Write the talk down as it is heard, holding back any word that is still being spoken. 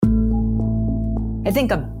I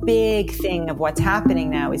think a big thing of what's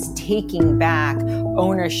happening now is taking back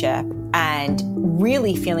ownership and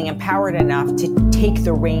really feeling empowered enough to take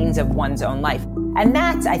the reins of one's own life. And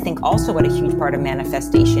that's, I think, also what a huge part of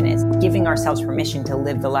manifestation is, giving ourselves permission to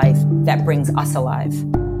live the life that brings us alive.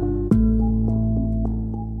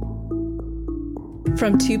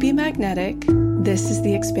 From To Be Magnetic, this is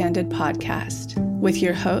the Expanded Podcast with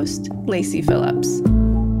your host, Lacey Phillips.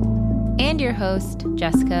 And your host,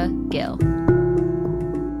 Jessica Gill.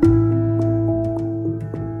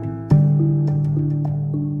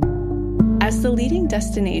 As the leading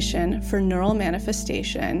destination for neural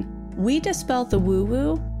manifestation, we dispel the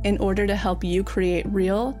woo-woo in order to help you create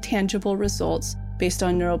real, tangible results based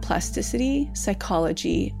on neuroplasticity,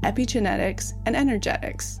 psychology, epigenetics, and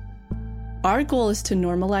energetics. Our goal is to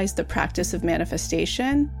normalize the practice of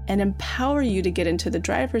manifestation and empower you to get into the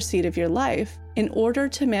driver's seat of your life in order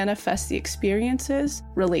to manifest the experiences,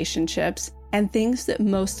 relationships, and things that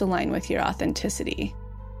most align with your authenticity.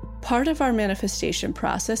 Part of our manifestation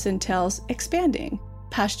process entails expanding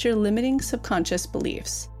past your limiting subconscious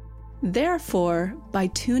beliefs. Therefore, by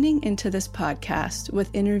tuning into this podcast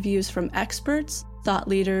with interviews from experts, thought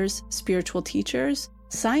leaders, spiritual teachers,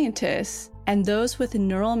 scientists, and those with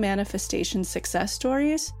neural manifestation success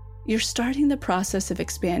stories, you're starting the process of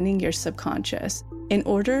expanding your subconscious in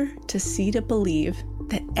order to see to believe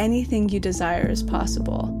that anything you desire is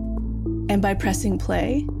possible. And by pressing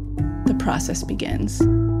play, the process begins.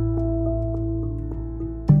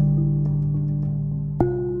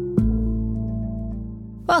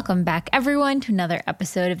 Welcome back, everyone, to another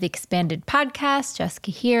episode of the Expanded Podcast.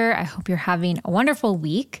 Jessica here. I hope you're having a wonderful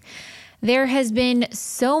week. There has been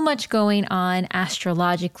so much going on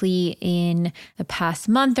astrologically in the past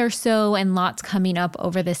month or so, and lots coming up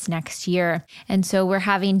over this next year. And so we're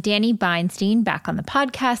having Danny Beinstein back on the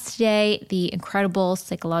podcast today, the incredible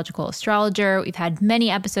psychological astrologer. We've had many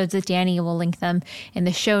episodes with Danny. We'll link them in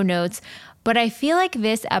the show notes. But I feel like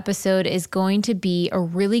this episode is going to be a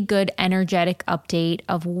really good energetic update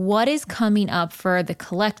of what is coming up for the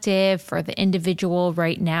collective, for the individual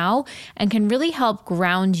right now, and can really help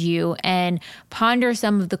ground you and ponder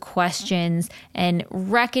some of the questions and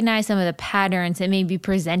recognize some of the patterns that may be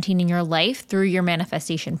presenting in your life through your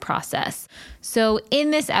manifestation process. So in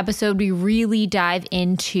this episode, we really dive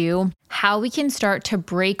into how we can start to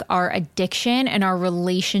break our addiction and our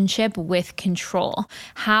relationship with control.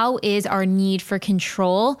 How is our need for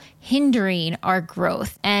control hindering our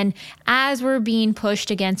growth? And as we're being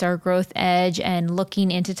pushed against our growth edge and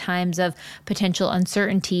looking into times of potential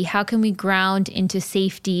uncertainty, how can we ground into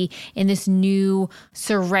safety in this new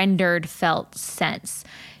surrendered felt sense?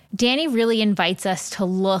 Danny really invites us to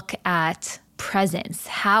look at presence,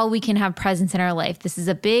 how we can have presence in our life. This is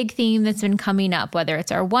a big theme that's been coming up, whether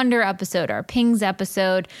it's our Wonder episode, our Pings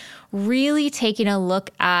episode, really taking a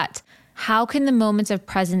look at how can the moments of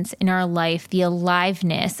presence in our life, the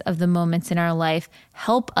aliveness of the moments in our life,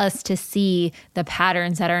 help us to see the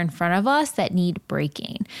patterns that are in front of us that need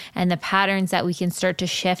breaking and the patterns that we can start to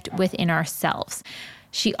shift within ourselves.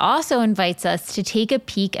 She also invites us to take a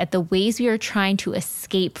peek at the ways we are trying to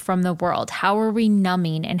escape from the world. How are we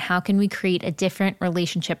numbing, and how can we create a different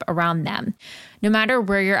relationship around them? No matter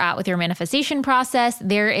where you're at with your manifestation process,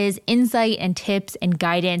 there is insight and tips and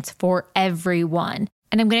guidance for everyone.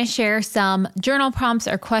 And I'm going to share some journal prompts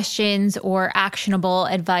or questions or actionable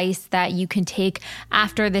advice that you can take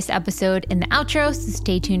after this episode in the outro, so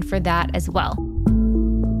stay tuned for that as well.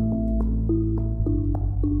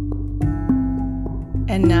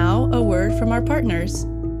 And now, a word from our partners.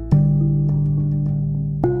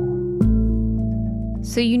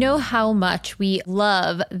 So you know how much we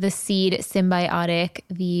love the Seed Symbiotic,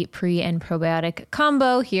 the pre and probiotic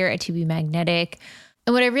combo here at To Be Magnetic.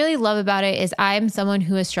 And what I really love about it is I'm someone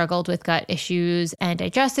who has struggled with gut issues and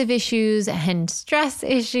digestive issues and stress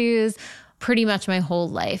issues pretty much my whole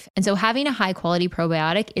life. And so having a high quality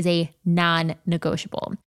probiotic is a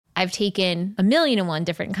non-negotiable. I've taken 1,000,001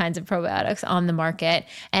 different kinds of probiotics on the market,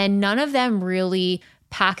 and none of them really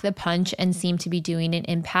pack the punch and seem to be doing an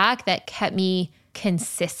impact that kept me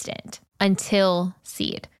consistent until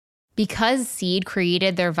Seed. Because Seed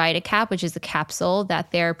created their VitaCap, which is a capsule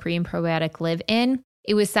that their pre and probiotic live in,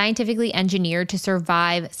 it was scientifically engineered to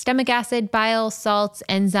survive stomach acid, bile, salts,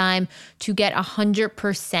 enzyme, to get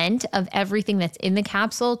 100% of everything that's in the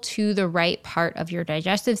capsule to the right part of your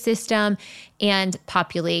digestive system and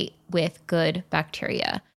populate with good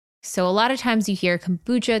bacteria. So a lot of times you hear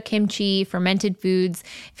kombucha, kimchi, fermented foods.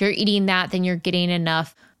 If you're eating that, then you're getting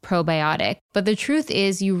enough probiotic. But the truth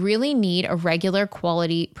is you really need a regular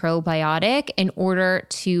quality probiotic in order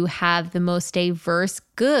to have the most diverse,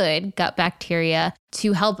 good gut bacteria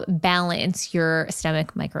to help balance your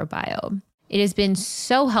stomach microbiome. It has been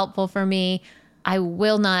so helpful for me. I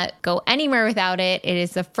will not go anywhere without it. It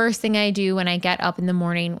is the first thing I do when I get up in the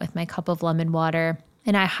morning with my cup of lemon water.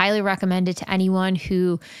 And I highly recommend it to anyone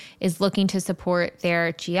who is looking to support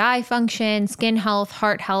their GI function, skin health,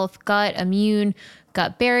 heart health, gut, immune,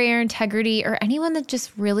 gut barrier integrity, or anyone that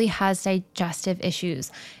just really has digestive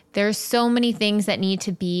issues. There's so many things that need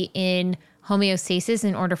to be in homeostasis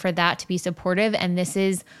in order for that to be supportive. And this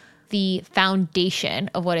is the foundation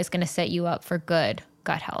of what is going to set you up for good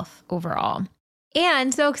gut health overall.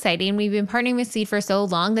 And so exciting, we've been partnering with Seed for so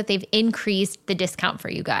long that they've increased the discount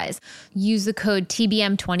for you guys. Use the code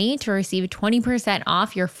TBM20 to receive 20%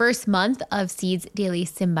 off your first month of Seed's Daily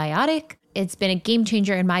Symbiotic. It's been a game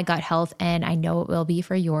changer in my gut health, and I know it will be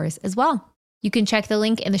for yours as well. You can check the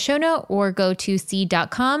link in the show note or go to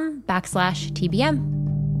seed.com/TBM.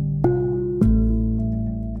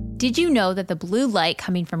 Did you know that the blue light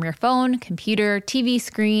coming from your phone, computer, TV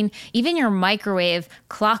screen, even your microwave,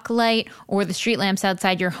 clock light, or the street lamps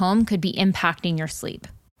outside your home could be impacting your sleep?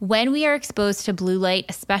 When we are exposed to blue light,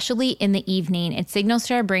 especially in the evening, it signals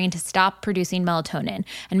to our brain to stop producing melatonin.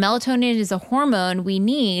 And melatonin is a hormone we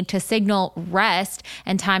need to signal rest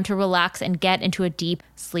and time to relax and get into a deep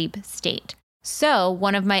sleep state. So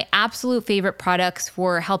one of my absolute favorite products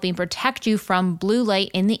for helping protect you from blue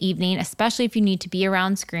light in the evening, especially if you need to be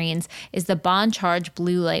around screens, is the Bond Charge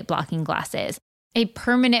blue light blocking glasses. A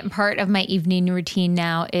permanent part of my evening routine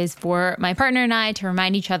now is for my partner and I to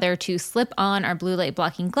remind each other to slip on our blue light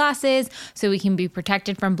blocking glasses so we can be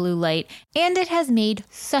protected from blue light. And it has made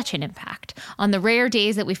such an impact. On the rare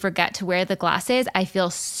days that we forget to wear the glasses, I feel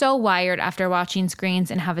so wired after watching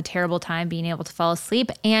screens and have a terrible time being able to fall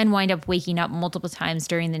asleep and wind up waking up multiple times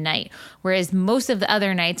during the night. Whereas most of the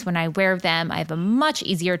other nights when I wear them, I have a much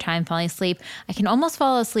easier time falling asleep. I can almost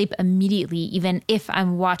fall asleep immediately, even if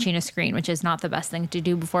I'm watching a screen, which is not the best thing to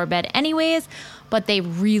do before bed anyways, but they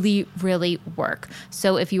really, really work.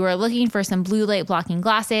 So if you are looking for some blue light blocking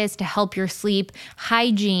glasses to help your sleep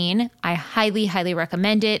hygiene, I highly, highly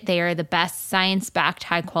recommend it. They are the best science-backed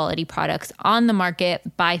high quality products on the market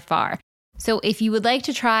by far. So if you would like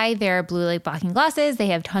to try their blue light blocking glasses, they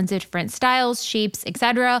have tons of different styles, shapes,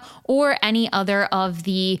 etc., or any other of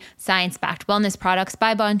the science-backed wellness products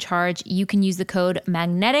by Bond Charge, you can use the code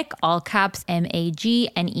MAGNETIC, all caps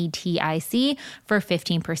MAGNETIC, for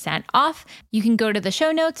 15% off. You can go to the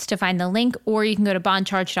show notes to find the link, or you can go to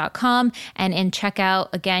bondcharge.com and in checkout,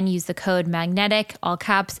 again, use the code MAGNETIC, all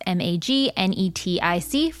caps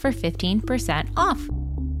MAGNETIC, for 15% off.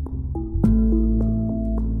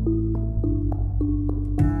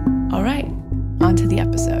 All right, on to the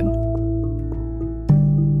episode.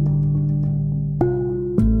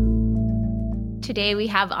 Today we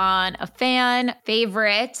have on a fan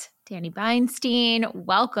favorite, Danny Beinstein.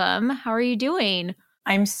 Welcome. How are you doing?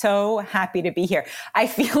 I'm so happy to be here. I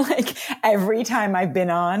feel like every time I've been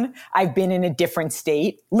on, I've been in a different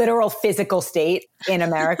state, literal physical state in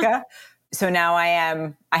America. So now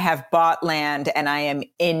I have bought land and I am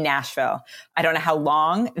in Nashville. I don't know how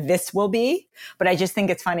long this will be, but I just think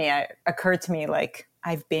it's funny. It occurred to me like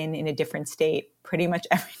I've been in a different state pretty much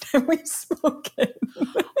every time we've spoken.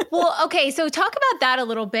 Well, okay. So talk about that a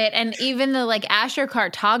little bit and even the like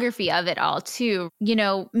astrocartography of it all too. You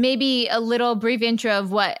know, maybe a little brief intro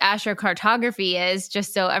of what astrocartography is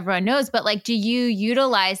just so everyone knows, but like, do you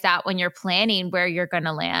utilize that when you're planning where you're going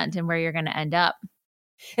to land and where you're going to end up?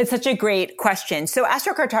 It's such a great question. So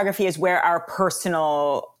astrocartography is where our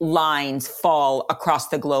personal lines fall across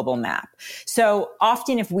the global map. So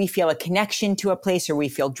often if we feel a connection to a place or we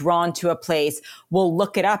feel drawn to a place, we'll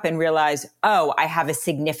look it up and realize, oh, I have a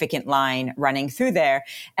significant line running through there.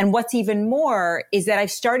 And what's even more is that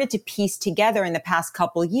I've started to piece together in the past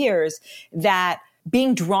couple years that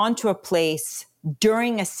being drawn to a place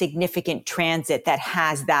during a significant transit that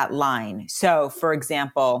has that line. So for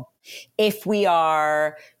example, if we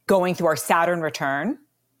are going through our Saturn return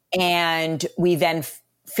and we then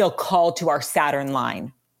feel called to our Saturn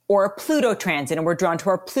line, or a Pluto transit and we're drawn to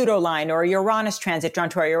our Pluto line, or a Uranus transit drawn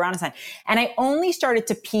to our Uranus line. And I only started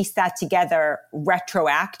to piece that together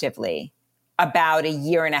retroactively about a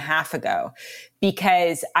year and a half ago,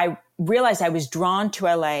 because I realized I was drawn to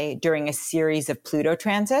LA during a series of Pluto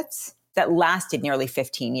transits that lasted nearly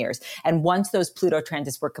 15 years. And once those Pluto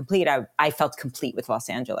transits were complete, I felt complete with Los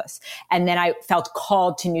Angeles. And then I felt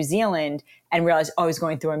called to New Zealand and realized, oh, I was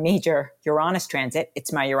going through a major Uranus transit.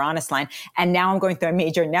 It's my Uranus line. And now I'm going through a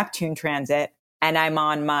major Neptune transit and I'm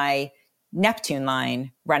on my Neptune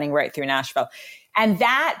line running right through Nashville. And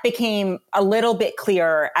that became a little bit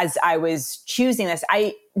clearer as I was choosing this.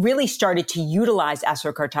 I really started to utilize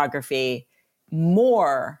astrocartography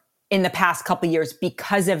more in the past couple of years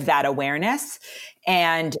because of that awareness.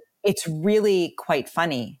 And it's really quite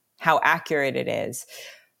funny how accurate it is.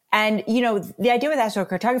 And, the idea with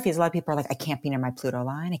astrocartography is a lot of people are like, I can't be near my Pluto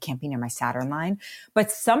line. I can't be near my Saturn line.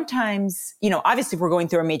 But sometimes, obviously if we're going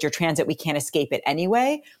through a major transit, we can't escape it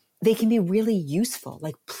anyway. They can be really useful.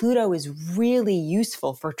 Like Pluto is really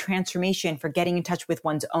useful for transformation, for getting in touch with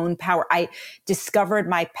one's own power. I discovered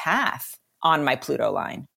my path on my Pluto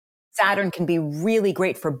line. Saturn can be really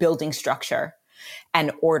great for building structure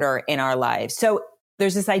and order in our lives. So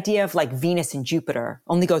there's this idea of like Venus and Jupiter,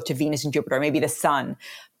 only go to Venus and Jupiter, maybe the sun,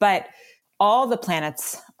 but all the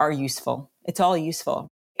planets are useful. It's all useful.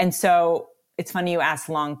 And so it's funny you ask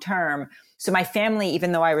long term. So my family,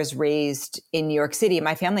 even though I was raised in New York City,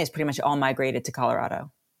 my family has pretty much all migrated to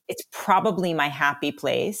Colorado. It's probably my happy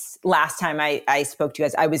place. Last time I spoke to you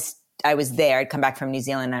guys, I was there. I'd come back from New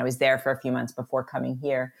Zealand. And I was there for a few months before coming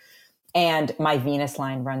here. And my Venus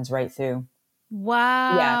line runs right through.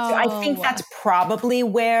 Wow. Yeah. So I think that's probably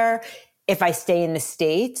where, if I stay in the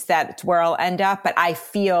States, that's where I'll end up. But I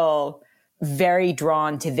feel very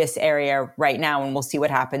drawn to this area right now. And we'll see what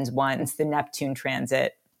happens once the Neptune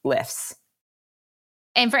transit lifts.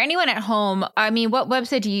 And for anyone at home, what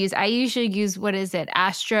website do you use? I usually use, what is it?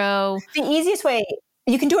 Astro. The easiest way,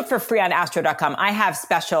 you can do it for free on astro.com. I have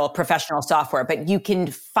special professional software, but you can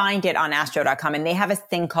find it on astro.com. And they have a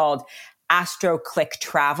thing called Astro Click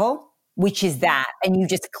Travel, which is that. And you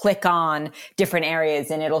just click on different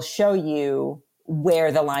areas and it'll show you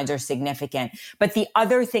where the lines are significant. But the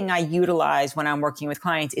other thing I utilize when I'm working with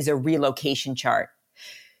clients is a relocation chart.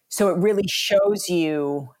 So it really shows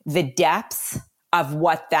you the depths of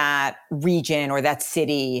what that region or that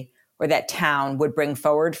city or that town would bring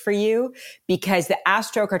forward for you, because the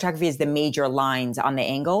astrocartography is the major lines on the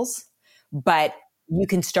angles, but you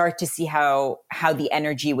can start to see how the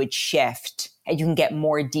energy would shift, and you can get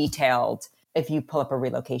more detailed if you pull up a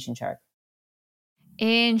relocation chart.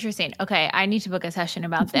 Interesting. Okay. I need to book a session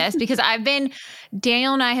about this because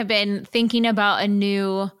Daniel and I have been thinking about a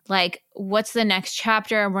new, what's the next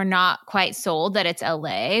chapter? And we're not quite sold that it's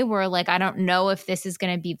LA. We're like, I don't know if this is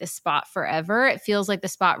going to be the spot forever. It feels like the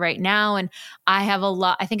spot right now. And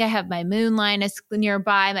I think I have my moon line is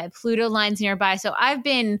nearby, my Pluto line's nearby. So I've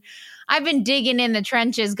been digging in the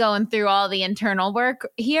trenches, going through all the internal work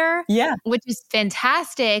here, which is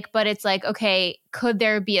fantastic. But it's like, okay, could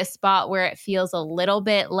there be a spot where it feels a little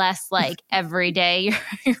bit less like every day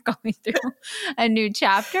you're going through a new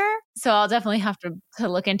chapter? So I'll definitely have to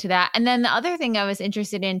look into that. And then the other thing I was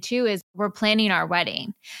interested in too is we're planning our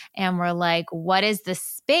wedding, and we're like, what is the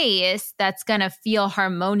space that's going to feel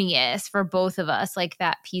harmonious for both of us? Like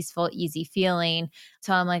that peaceful, easy feeling.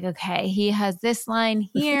 So I'm like, okay, he has this line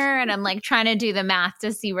here, and I'm like trying to do the math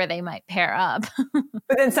to see where they might pair up.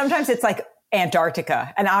 But then sometimes it's like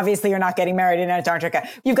Antarctica, and obviously you're not getting married in Antarctica.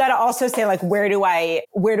 You've got to also say like, where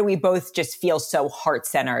do we both just feel so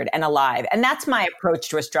heart-centered and alive? And that's my approach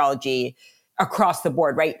to astrology across the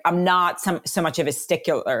board, right? I'm not so much of a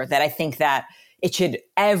stickler that I think that it should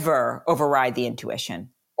ever override the intuition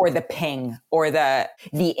or the ping or the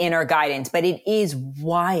inner guidance, but it is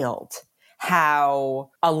wild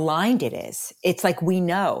how aligned it is. It's like, we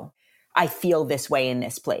know I feel this way in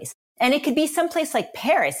this place. And it could be someplace like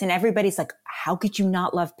Paris, and everybody's like, how could you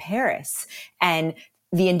not love Paris? And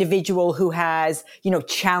the individual who has,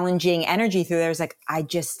 challenging energy through there is like, I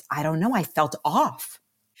don't know, I felt off.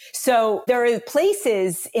 So there are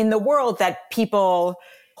places in the world that people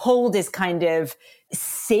hold as kind of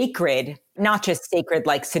sacred, not just sacred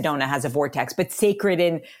like Sedona has a vortex, but sacred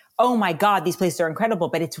in, oh my God, these places are incredible,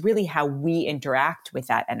 but it's really how we interact with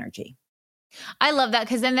that energy. I love that,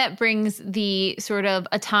 because then that brings the sort of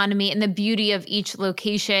autonomy and the beauty of each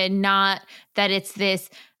location, not that it's this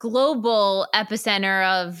global epicenter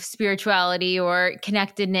of spirituality or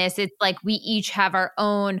connectedness. It's like we each have our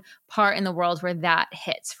own part in the world where that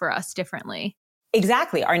hits for us differently.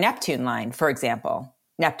 Exactly. Our Neptune line, for example.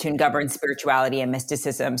 Neptune governs spirituality and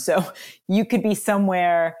mysticism. So you could be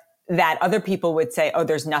somewhere that other people would say, oh,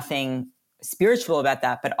 there's nothing spiritual about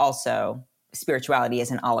that, but also spirituality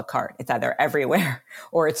is an a la carte. It's either everywhere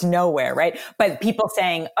or it's nowhere, right? But people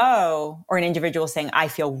saying, oh, or an individual saying, I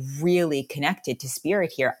feel really connected to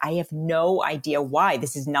spirit here. I have no idea why.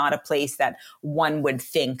 This is not a place that one would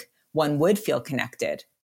think one would feel connected.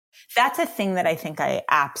 That's a thing that I think I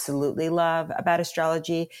absolutely love about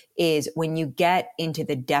astrology is when you get into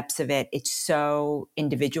the depths of it, it's so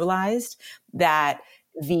individualized that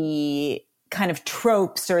the kind of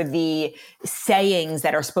tropes or the sayings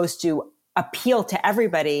that are supposed to appeal to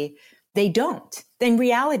everybody, they don't. In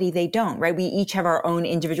reality, they don't, right? We each have our own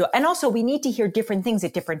individual. And also we need to hear different things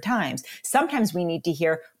at different times. Sometimes we need to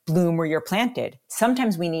hear bloom where you're planted.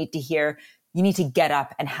 Sometimes we need to hear you need to get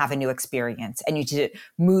up and have a new experience and you need to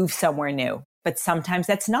move somewhere new. But sometimes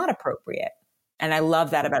that's not appropriate. And I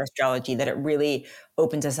love that about astrology, that it really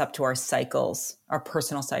opens us up to our cycles, our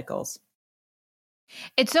personal cycles.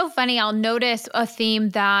 It's so funny. I'll notice a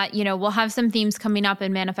theme that, we'll have some themes coming up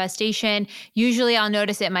in manifestation. Usually I'll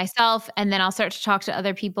notice it myself, and then I'll start to talk to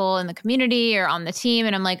other people in the community or on the team.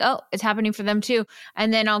 And I'm like, oh, it's happening for them too.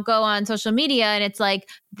 And then I'll go on social media and it's like,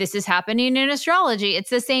 this is happening in astrology. It's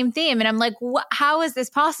the same theme. And I'm like, how is this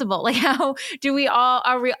possible? Like, how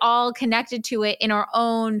are we all connected to it in our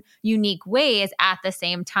own unique ways at the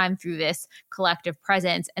same time through this collective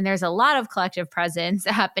presence? And there's a lot of collective presence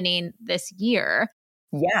happening this year.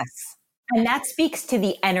 Yes. And that speaks to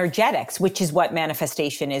the energetics, which is what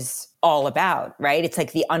manifestation is all about, right? It's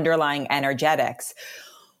like the underlying energetics.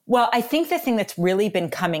 Well, I think the thing that's really been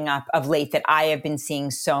coming up of late that I have been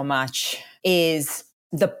seeing so much is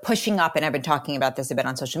the pushing up, and I've been talking about this a bit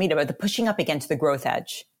on social media, but the pushing up against the growth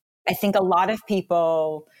edge. I think a lot of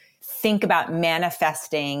people think about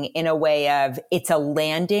manifesting in a way of it's a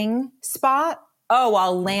landing spot. Oh,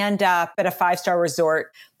 I'll land up at a 5-star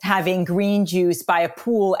resort having green juice by a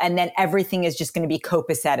pool, and then everything is just going to be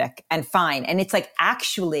copacetic and fine. And it's like,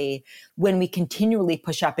 actually, when we continually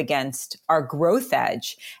push up against our growth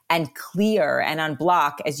edge and clear and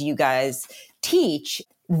unblock, as you guys teach,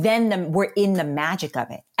 then we're in the magic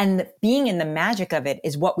of it. And being in the magic of it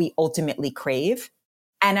is what we ultimately crave.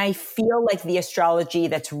 And I feel like the astrology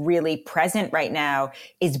that's really present right now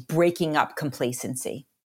is breaking up complacency.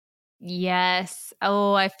 Yes.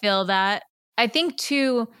 Oh, I feel that. I think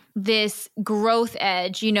too, this growth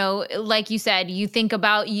edge, like you said, you think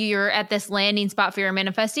about you're at this landing spot for your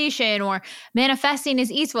manifestation, or manifesting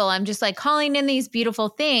is easeful. I'm just like calling in these beautiful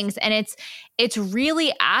things. And it's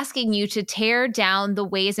really asking you to tear down the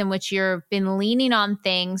ways in which you've been leaning on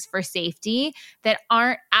things for safety that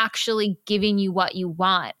aren't actually giving you what you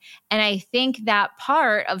want. And I think that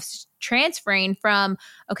part of transferring from,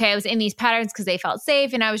 okay, I was in these patterns because they felt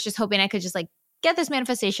safe, and I was just hoping I could just like get this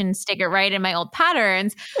manifestation, stick it right in my old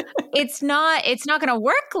patterns. It's not going to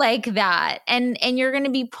work like that. And you're going to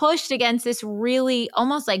be pushed against this really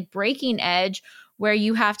almost like breaking edge where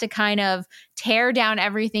you have to kind of tear down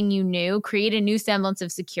everything you knew, create a new semblance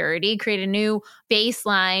of security, create a new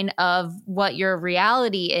baseline of what your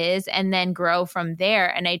reality is, and then grow from there.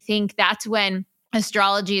 And I think that's when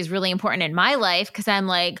astrology is really important in my life, because I'm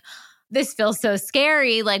like, this feels so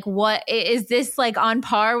scary. Like, what is this like on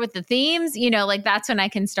par with the themes? Like that's when I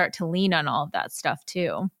can start to lean on all of that stuff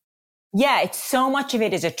too. Yeah, it's so much of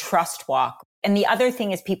it is a trust walk. And the other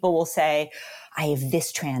thing is people will say, I have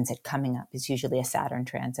this transit coming up. It's usually a Saturn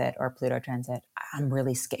transit or Pluto transit. I'm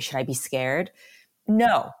really scared. Should I be scared?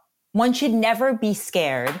 No, one should never be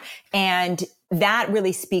scared. And that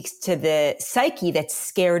really speaks to the psyche that's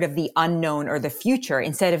scared of the unknown or the future,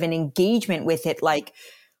 instead of an engagement with it. Like,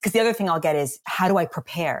 because the other thing I'll get is, how do I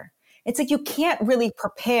prepare? It's like, you can't really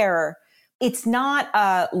prepare. It's not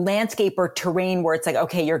a landscape or terrain where it's like,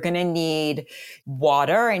 okay, you're going to need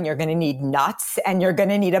water and you're going to need nuts and you're going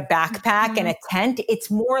to need a backpack and a tent. It's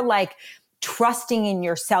more like trusting in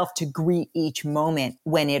yourself to greet each moment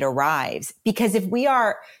when it arrives. Because if we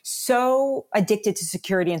are so addicted to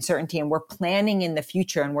security and certainty and we're planning in the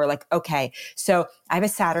future and we're like, okay, so I have a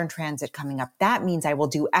Saturn transit coming up. That means I will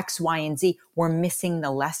do X, Y, and Z. We're missing the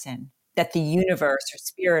lesson that the universe or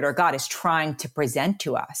spirit or God is trying to present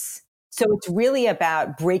to us. So it's really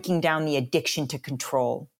about breaking down the addiction to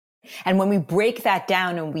control. And when we break that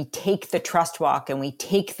down and we take the trust walk and we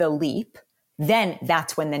take the leap, then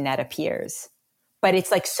that's when the net appears. But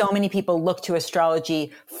it's like so many people look to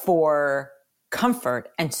astrology for comfort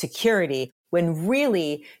and security, when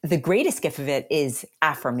really the greatest gift of it is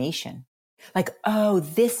affirmation. Like, oh,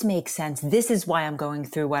 this makes sense. This is why I'm going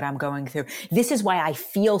through what I'm going through. This is why I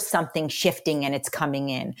feel something shifting and it's coming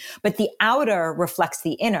in. But the outer reflects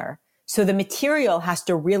the inner. So the material has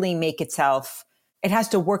to really it has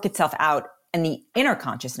to work itself out in the inner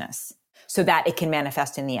consciousness so that it can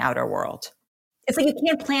manifest in the outer world. It's like you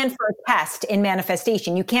can't plan for a test in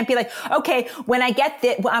manifestation. You can't be like, okay, when I get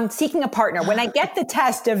I'm seeking a partner. When I get the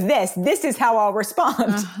test of this is how I'll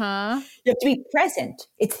respond. You have to be present.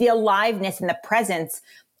 It's the aliveness and the presence.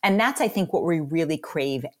 And that's, I think, what we really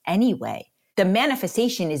crave anyway. The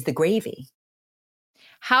manifestation is the gravy.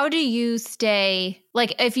 how do you stay,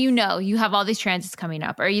 like, if you know you have all these transits coming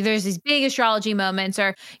up, or there's these big astrology moments,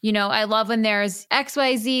 or, I love when there's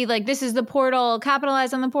XYZ, like this is the portal,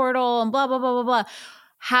 capitalize on the portal and blah, blah, blah, blah, blah.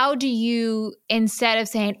 How do you, instead of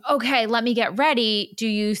saying, okay, let me get ready, do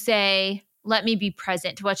you say, let me be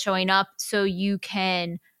present to what's showing up so you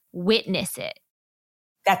can witness it?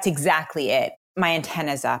 That's exactly it. My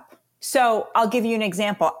antenna's up. So I'll give you an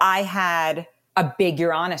example. I had a big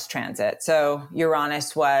Uranus transit. So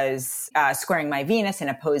Uranus was squaring my Venus and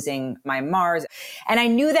opposing my Mars. And I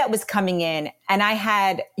knew that was coming in. And I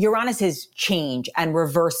had Uranus's change and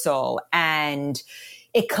reversal, and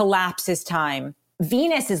it collapses time.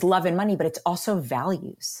 Venus is love and money, but it's also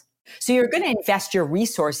values. So you're going to invest your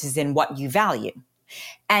resources in what you value.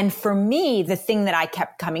 And for me, the thing that I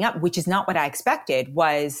kept coming up, which is not what I expected,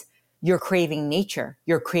 was you're craving nature,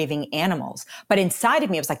 you're craving animals. But inside of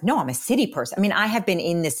me, I was like, no, I'm a city person. I mean, I have been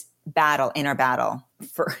in this inner battle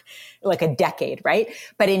for like a decade, right?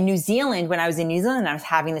 But in New Zealand, when I was in New Zealand, I was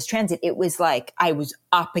having this transit, it was like I was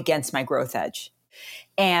up against my growth edge.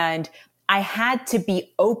 And I had to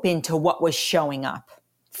be open to what was showing up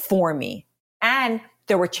for me. And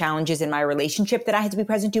there were challenges in my relationship that I had to be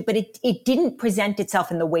present to, but it didn't present itself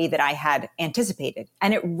in the way that I had anticipated.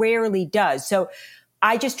 And it rarely does. So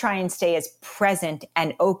I just try and stay as present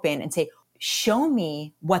and open and say, show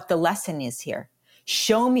me what the lesson is here.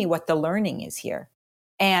 Show me what the learning is here.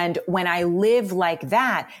 And when I live like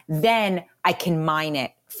that, then I can mine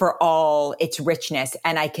it for all its richness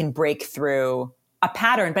and I can break through a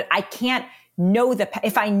pattern. But I can't know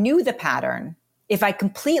if I knew the pattern, if I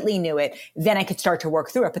completely knew it, then I could start to work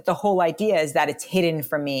through it. But the whole idea is that it's hidden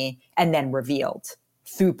from me and then revealed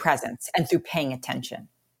through presence and through paying attention.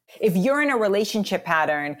 If you're in a relationship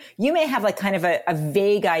pattern, you may have like kind of a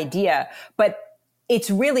vague idea, but it's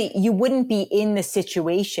really, you wouldn't be in the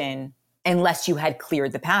situation unless you had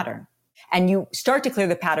cleared the pattern. And you start to clear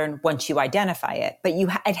the pattern once you identify it, but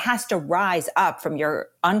it has to rise up from your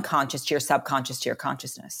unconscious to your subconscious to your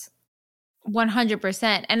consciousness.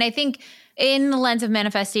 100%. And I think in the lens of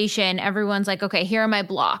manifestation, everyone's like, okay, here are my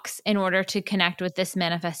blocks in order to connect with this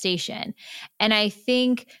manifestation. And I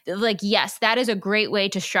think like, yes, that is a great way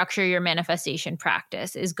to structure your manifestation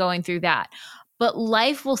practice, is going through that. But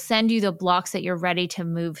life will send you the blocks that you're ready to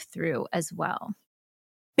move through as well.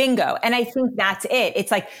 Bingo. And I think that's it. It's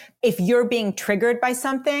like, if you're being triggered by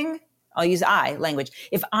something, I'll use I language.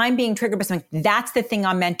 If I'm being triggered by something, that's the thing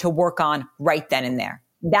I'm meant to work on right then and there.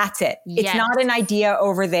 That's it. Yes. It's not an idea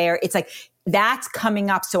over there. It's like, that's coming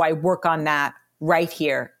up. So I work on that right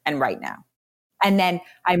here and right now. And then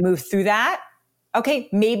I move through that. Okay,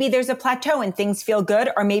 maybe there's a plateau and things feel good.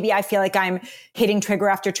 Or maybe I feel like I'm hitting trigger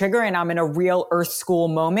after trigger and I'm in a real earth school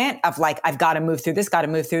moment of like, I've got to move through this, got to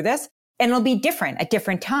move through this. And it'll be different at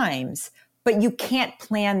different times, but you can't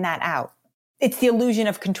plan that out. It's the illusion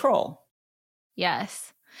of control.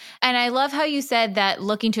 Yes. And I love how you said that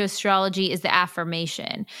looking to astrology is the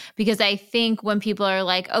affirmation, because I think when people are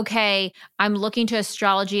like, okay, I'm looking to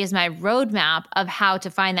astrology as my roadmap of how to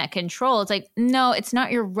find that control, it's like, no, it's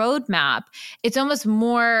not your roadmap. It's almost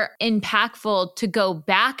more impactful to go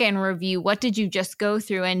back and review, what did you just go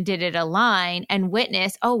through and did it align, and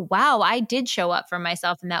witness, oh, wow, I did show up for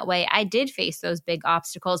myself in that way. I did face those big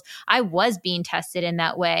obstacles. I was being tested in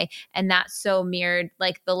that way. And that so mirrored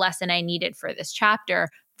like the lesson I needed for this chapter.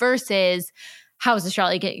 Versus, how is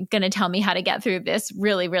astrology going to tell me how to get through this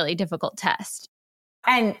really, really difficult test?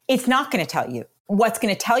 And it's not going to tell you. What's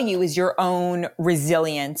going to tell you is your own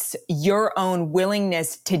resilience, your own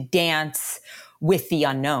willingness to dance with the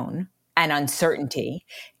unknown and uncertainty,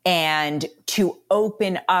 and to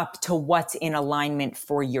open up to what's in alignment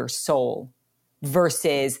for your soul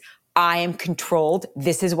versus, I am controlled.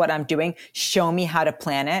 This is what I'm doing. Show me how to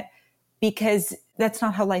plan it, because that's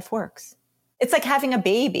not how life works. It's like having a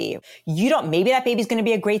baby. Maybe that baby's going to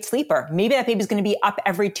be a great sleeper. Maybe that baby's going to be up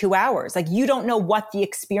every 2 hours. Like, you don't know what the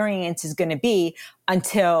experience is going to be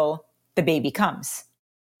until the baby comes.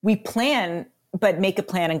 We plan, but make a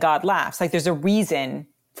plan and God laughs. Like, there's a reason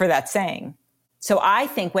for that saying. So I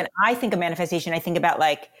think when I think of manifestation, I think about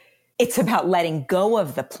like, it's about letting go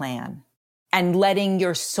of the plan and letting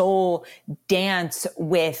your soul dance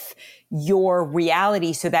with your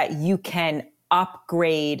reality so that you can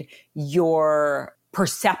upgrade your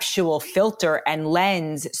perceptual filter and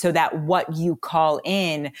lens so that what you call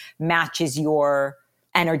in matches your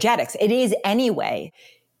energetics. It is anyway.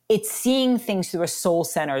 It's seeing things through a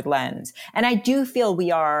soul-centered lens. And I do feel we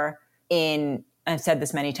are in, I've said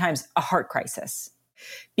this many times, a heart crisis,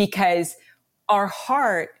 because our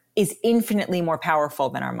heart is infinitely more powerful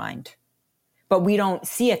than our mind, but we don't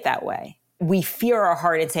see it that way. we fear our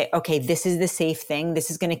heart and say, okay, this is the safe thing.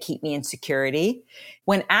 This is going to keep me in security.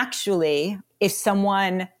 When actually, if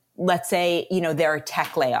someone, let's say, there are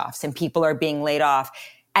tech layoffs and people are being laid off,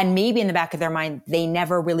 and maybe in the back of their mind, they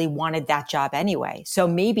never really wanted that job anyway. So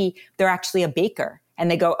maybe they're actually a baker and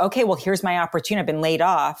they go, okay, well, here's my opportunity. I've been laid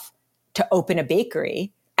off to open a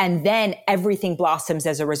bakery. And then everything blossoms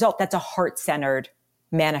as a result. That's a heart-centered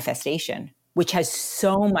manifestation, which has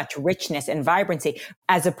so much richness and vibrancy,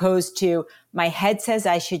 as opposed to my head says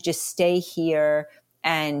I should just stay here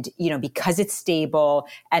and, because it's stable.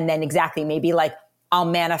 And then exactly, maybe like I'll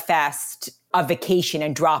manifest a vacation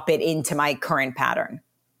and drop it into my current pattern.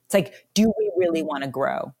 It's like, do we really want to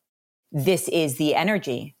grow? This is the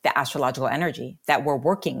energy, the astrological energy that we're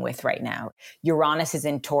working with right now. Uranus is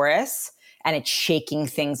in Taurus and it's shaking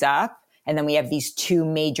things up. And then we have these two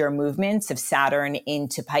major movements of Saturn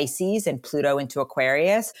into Pisces and Pluto into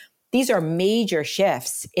Aquarius. These are major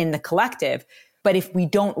shifts in the collective. But if we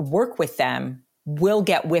don't work with them, we'll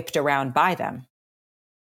get whipped around by them.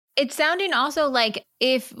 It's sounding also like,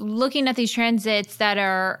 if looking at these transits that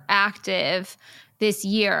are active this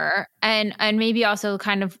year, and maybe also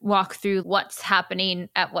kind of walk through what's happening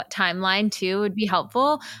at what timeline too would be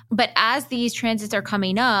helpful. But as these transits are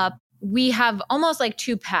coming up, we have almost like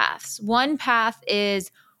two paths. One path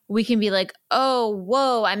is we can be like, oh,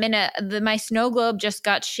 whoa, I'm in my snow globe just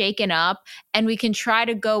got shaken up, and we can try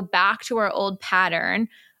to go back to our old pattern.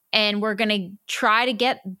 And we're going to try to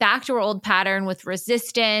get back to our old pattern with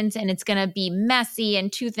resistance, and it's going to be messy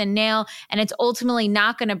and tooth and nail. And it's ultimately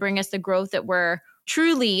not going to bring us the growth that we're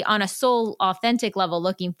truly on a soul authentic level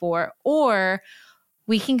looking for. Or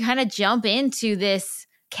we can kind of jump into this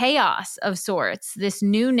chaos of sorts, this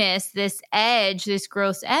newness, this edge, this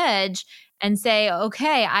growth edge, and say,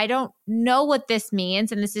 okay, I don't know what this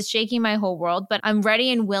means, and this is shaking my whole world, but I'm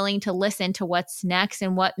ready and willing to listen to what's next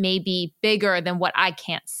and what may be bigger than what I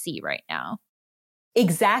can't see right now.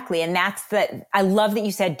 Exactly. And I love that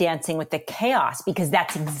you said dancing with the chaos, because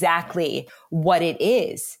that's exactly what it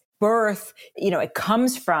is. Birth, it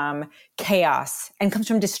comes from chaos and comes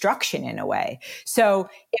from destruction in a way. So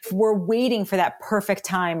if we're waiting for that perfect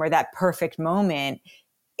time or that perfect moment,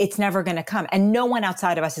 it's never going to come. And no one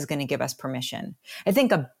outside of us is going to give us permission. I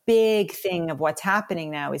think a big thing of what's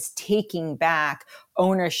happening now is taking back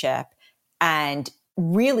ownership and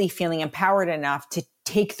really feeling empowered enough to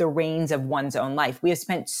take the reins of one's own life. We have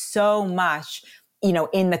spent so much,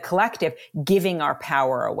 in the collective, giving our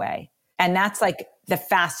power away. And that's like the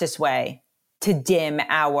fastest way to dim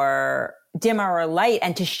our light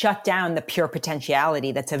and to shut down the pure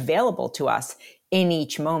potentiality that's available to us in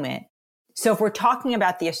each moment. So if we're talking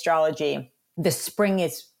about the astrology, the spring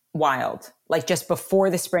is wild, like just before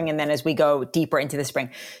the spring and then as we go deeper into the spring.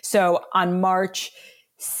 So on March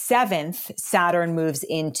 7th, Saturn moves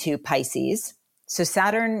into Pisces. So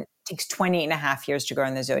Saturn takes 28 and a half years to grow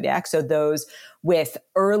in the zodiac. So those with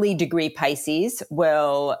early degree Pisces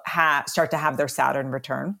will start to have their Saturn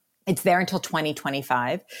return. It's there until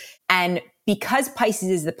 2025. And because Pisces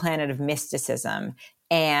is the planet of mysticism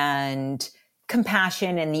and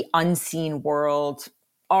compassion and the unseen world,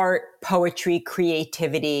 art, poetry,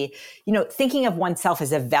 creativity, thinking of oneself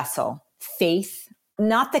as a vessel, faith,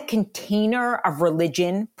 not the container of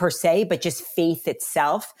religion per se, but just faith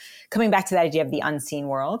itself, coming back to that idea of the unseen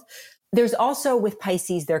world. There's also, with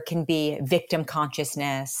Pisces, there can be victim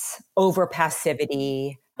consciousness, over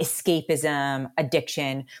passivity, escapism,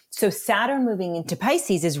 addiction. So Saturn moving into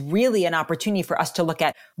Pisces is really an opportunity for us to look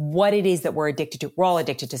at what it is that we're addicted to. We're all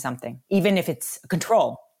addicted to something, even if it's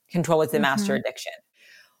control. Control is the master addiction.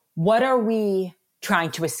 What are we trying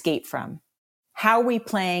to escape from? How are we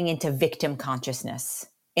playing into victim consciousness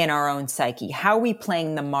in our own psyche? How are we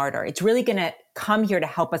playing the martyr? It's really going to come here to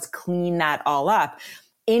help us clean that all up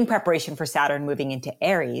in preparation for Saturn moving into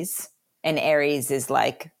Aries. And Aries is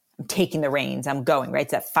like, I'm taking the reins, I'm going, right?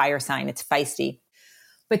 It's that fire sign, it's feisty.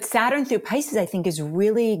 But Saturn through Pisces, I think, is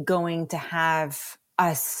really going to have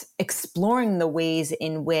us exploring the ways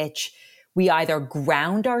in which we either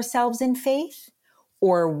ground ourselves in faith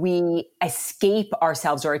or we escape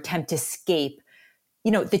ourselves or attempt to escape,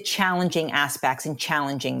 the challenging aspects and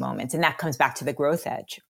challenging moments. And that comes back to the growth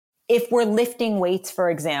edge. If we're lifting weights, for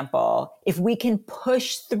example, if we can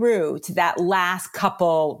push through to that last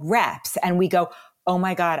couple reps and we go, oh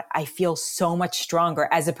my God, I feel so much stronger,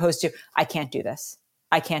 as opposed to, I can't do this,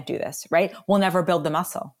 right? We'll never build the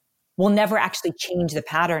muscle. We'll never actually change the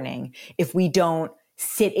patterning if we don't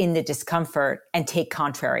sit in the discomfort and take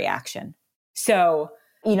contrary action. So,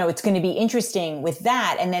 it's going to be interesting with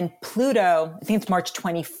that. And then Pluto, I think it's March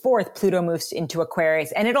 24th, Pluto moves into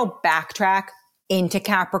Aquarius, and it'll backtrack into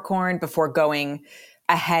Capricorn before going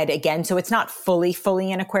ahead again. So it's not fully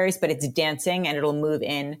in Aquarius, but it's dancing and it'll move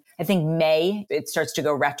in. I think May, it starts to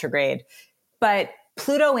go retrograde. But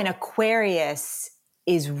Pluto in Aquarius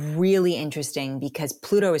is really interesting because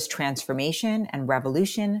Pluto is transformation and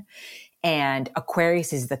revolution. And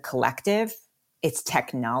Aquarius is the collective. It's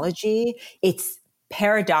technology. It's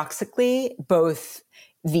paradoxically both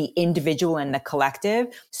the individual and the collective.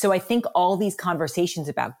 So I think all these conversations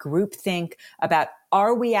about groupthink, about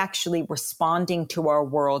are we actually responding to our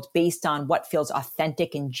world based on what feels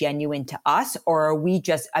authentic and genuine to us, or are we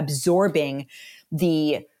just absorbing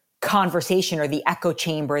the conversation or the echo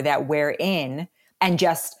chamber that we're in and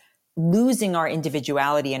just losing our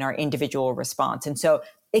individuality and our individual response? And so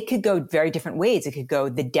it could go very different ways. It could go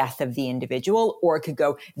the death of the individual, or it could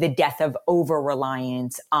go the death of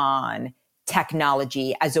over-reliance on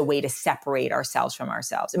technology as a way to separate ourselves from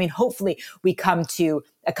ourselves. I mean, hopefully we come to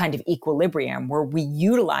a kind of equilibrium where we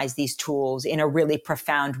utilize these tools in a really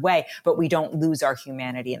profound way, but we don't lose our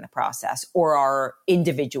humanity in the process or our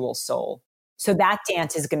individual soul. So that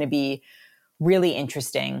dance is going to be really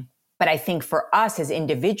interesting. But I think for us as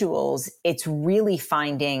individuals, it's really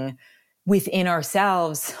finding within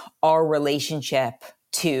ourselves our relationship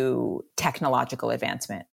to technological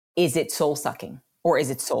advancement. Is it soul sucking or is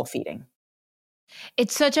it soul feeding?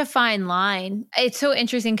 It's such a fine line. It's so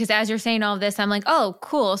interesting because as you're saying all of this, I'm like, oh,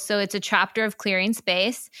 cool. So it's a chapter of clearing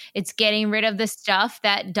space. It's getting rid of the stuff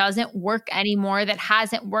that doesn't work anymore, that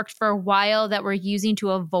hasn't worked for a while, that we're using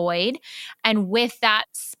to avoid. And with that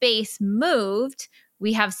space moved,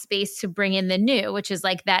 we have space to bring in the new, which is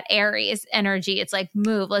like that Aries energy. It's like,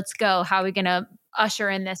 move, let's go. How are we going to usher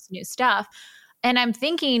in this new stuff? And I'm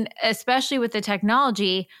thinking, especially with the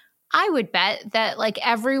technology, I would bet that like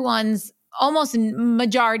everyone's, almost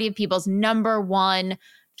majority of people's number one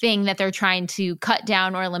thing that they're trying to cut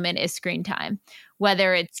down or limit is screen time,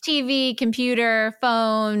 whether it's TV, computer,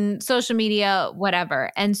 phone, social media,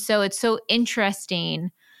 whatever. And so it's so interesting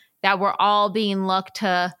that we're all being looked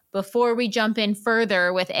to, before we jump in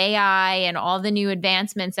further with AI and all the new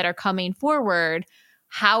advancements that are coming forward,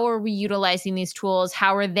 how are we utilizing these tools?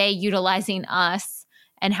 How are they utilizing us?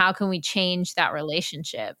 And how can we change that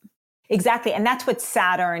relationship? Exactly. And that's what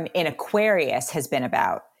Saturn in Aquarius has been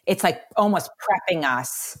about. It's like almost prepping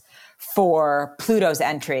us for Pluto's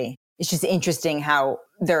entry. It's just interesting how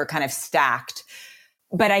they're kind of stacked.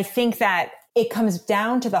 But I think that it comes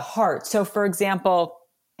down to the heart. So for example,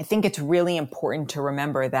 I think it's really important to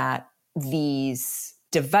remember that these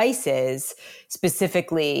devices,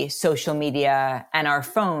 specifically social media and our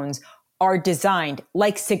phones, are designed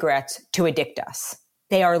like cigarettes to addict us.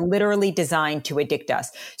 They are literally designed to addict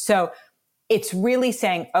us. So it's really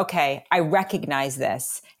saying, okay, I recognize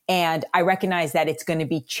this and I recognize that it's going to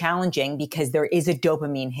be challenging because there is a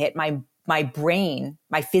dopamine hit. My brain,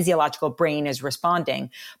 my physiological brain is responding,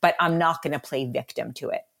 but I'm not going to play victim to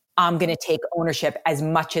it. I'm going to take ownership as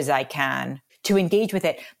much as I can to engage with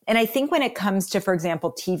it. And I think when it comes to, for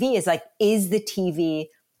example, TV is like, is the TV,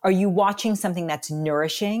 are you watching something that's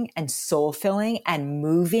nourishing and soul-filling and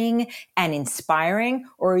moving and inspiring?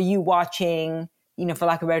 Or are you watching, for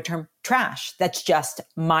lack of a better term, trash that's just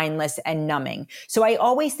mindless and numbing? So I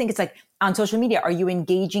always think it's like on social media, are you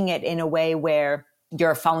engaging it in a way where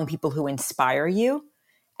you're following people who inspire you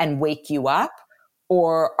and wake you up?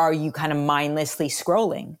 Or are you kind of mindlessly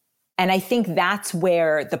scrolling? And I think that's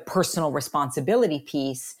where the personal responsibility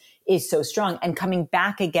piece is so strong. And coming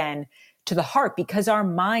back again to the heart, because our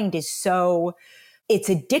mind is it's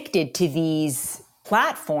addicted to these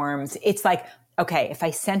platforms. It's like, okay, if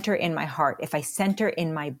I center in my heart, if I center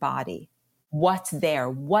in my body, what's there?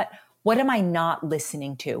 What am I not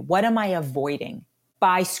listening to? What am I avoiding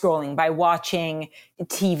by scrolling, by watching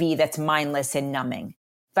TV that's mindless and numbing?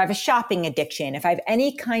 If I have a shopping addiction, if I have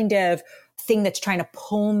any kind of thing that's trying to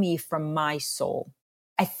pull me from my soul,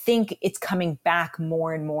 I think it's coming back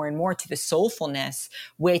more and more and more to the soulfulness,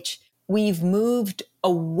 which we've moved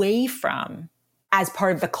away from as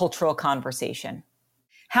part of the cultural conversation.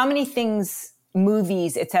 How many things,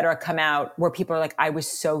 movies, et cetera, come out where people are like, I was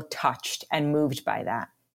so touched and moved by that?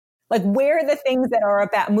 Like, where are the things that are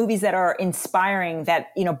about movies that are inspiring, that,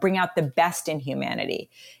 bring out the best in humanity?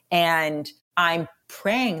 And I'm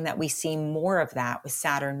praying that we see more of that with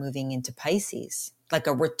Saturn moving into Pisces, like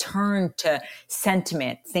a return to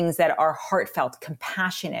sentiment, things that are heartfelt,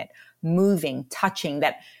 compassionate, moving, touching,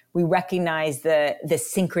 that we recognize the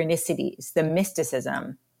synchronicities, the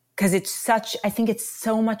mysticism, because I think it's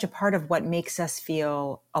so much a part of what makes us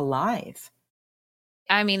feel alive.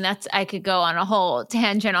 I mean, I could go on a whole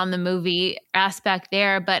tangent on the movie aspect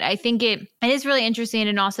there, but I think it is really interesting.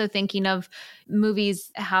 And also thinking of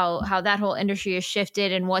movies, how that whole industry has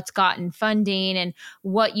shifted and what's gotten funding and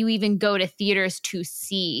what you even go to theaters to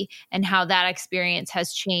see and how that experience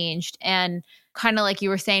has changed. And kind of like you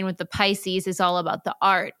were saying with the Pisces is all about the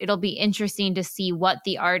art. It'll be interesting to see what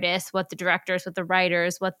the artists, what the directors, what the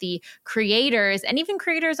writers, what the creators, and even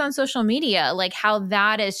creators on social media, like how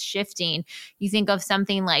that is shifting. You think of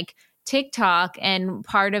something like TikTok, and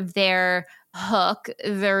part of their hook,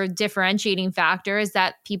 their differentiating factor is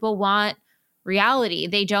that people want reality.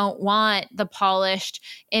 They don't want the polished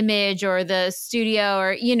image or the studio,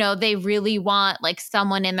 or, they really want like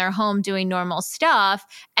someone in their home doing normal stuff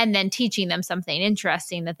and then teaching them something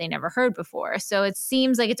interesting that they never heard before. So it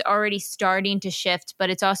seems like it's already starting to shift,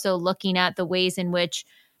 but it's also looking at the ways in which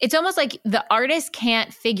it's almost like the artist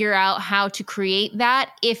can't figure out how to create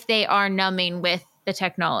that if they are numbing with the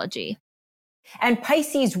technology. And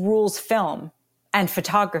Pisces rules film and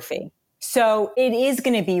photography. So it is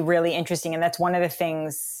going to be really interesting. And that's one of the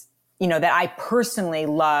things, that I personally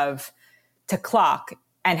love to clock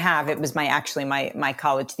and have. It was my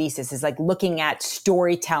college thesis, is like looking at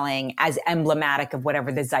storytelling as emblematic of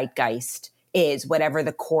whatever the zeitgeist is, whatever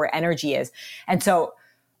the core energy is. And so,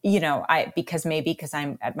 because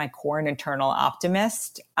I'm at my core an eternal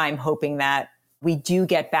optimist, I'm hoping that we do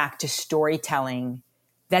get back to storytelling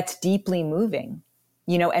that's deeply moving,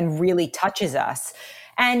 and really touches us.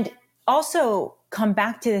 And also come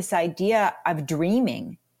back to this idea of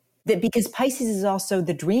dreaming, that because Pisces is also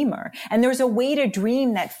the dreamer, and there's a way to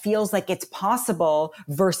dream that feels like it's possible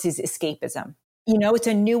versus escapism. It's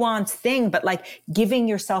a nuanced thing, but like giving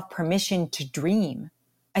yourself permission to dream,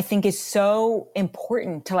 I think is so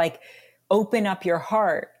important, to like open up your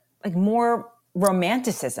heart, like more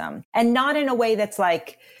romanticism, and not in a way that's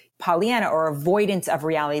like Pollyanna or avoidance of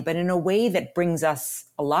reality, but in a way that brings us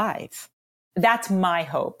alive. That's my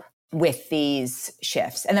hope with these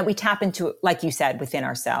shifts, and that we tap into, like you said, within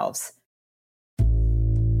ourselves.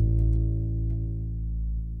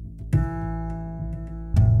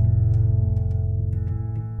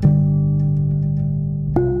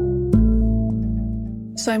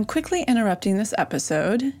 So I'm quickly interrupting this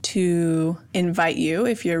episode to invite you,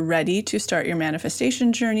 if you're ready to start your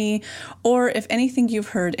manifestation journey, or if anything you've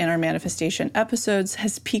heard in our manifestation episodes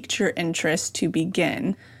has piqued your interest, to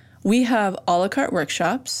begin. We have a la carte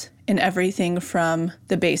workshops in everything from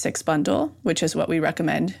the basics bundle, which is what we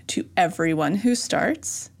recommend to everyone who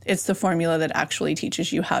starts. It's the formula that actually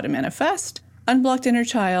teaches you how to manifest, unblocked inner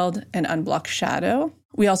child, and unblocked shadow.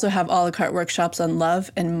 We also have a la carte workshops on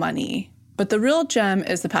love and money. But the real gem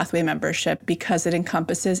is the Pathway membership, because it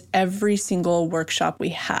encompasses every single workshop we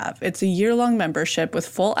have. It's a year-long membership with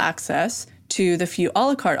full access to the few a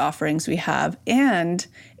la carte offerings we have, and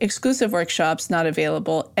exclusive workshops not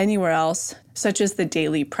available anywhere else, such as the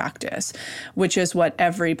daily practice, which is what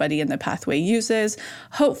everybody in the Pathway uses,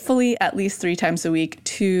 hopefully at least 3 times a week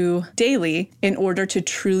to daily, in order to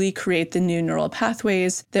truly create the new neural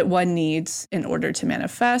pathways that one needs in order to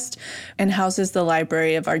manifest, and houses the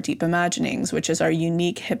library of our deep imaginings, which is our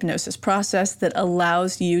unique hypnosis process that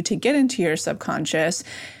allows you to get into your subconscious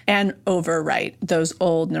and overwrite those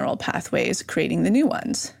old neural pathways, creating the new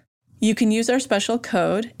ones. You can use our special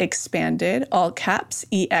code EXPANDED, all caps,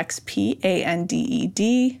 EXPANDED,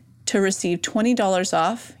 to receive $20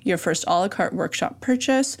 off your first a la carte workshop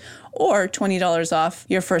purchase, or $20 off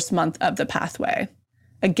your first month of the Pathway.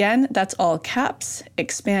 Again, that's all caps,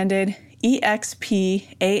 EXPANDED, EXPANDED.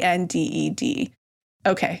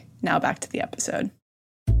 Okay, now back to the episode.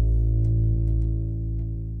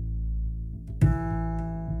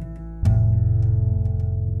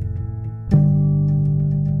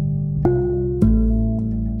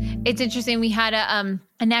 It's interesting. We had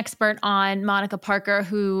an expert on, Monica Parker,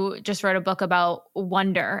 who just wrote a book about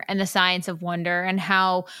wonder and the science of wonder, and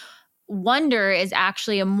how wonder is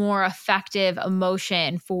actually a more effective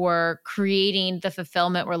emotion for creating the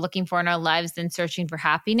fulfillment we're looking for in our lives than searching for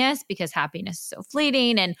happiness, because happiness is so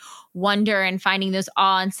fleeting, and wonder and finding those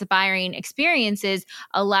awe-inspiring experiences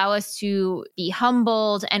allow us to be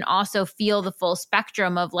humbled and also feel the full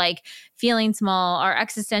spectrum of like feeling small, our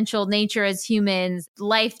existential nature as humans,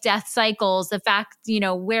 life, death cycles, the fact,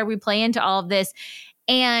 where we play into all of this.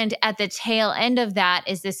 And at the tail end of that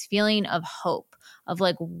is this feeling of hope, of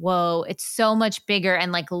like, whoa, it's so much bigger,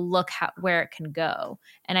 and like, look where it can go.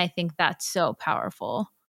 And I think that's so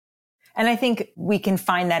powerful. And I think we can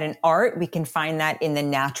find that in art. We can find that in the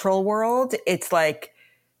natural world. It's like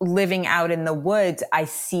living out in the woods. I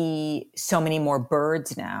see so many more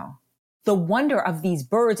birds now. The wonder of these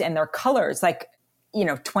birds and their colors, like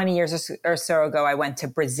 20 years or so ago, I went to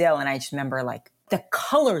Brazil and I just remember like the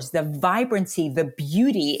colors, the vibrancy, the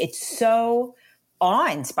beauty. It's so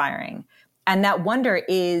awe-inspiring. And that wonder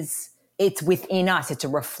it's within us. It's a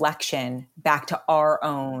reflection back to our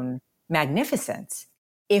own magnificence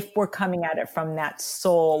if we're coming at it from that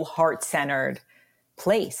soul, heart-centered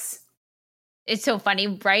place. It's so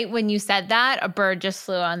funny, right? When you said that, a bird just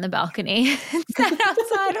flew on the balcony and sat outside.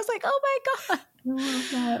 I was like, oh my God. I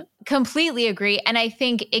love that. Completely agree. And I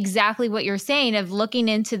think exactly what you're saying of looking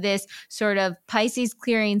into this sort of Pisces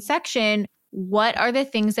clearing section, what are the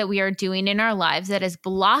things that we are doing in our lives that is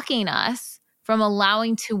blocking us from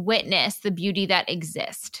allowing to witness the beauty that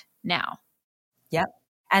exists now? Yep.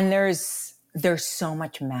 And there's so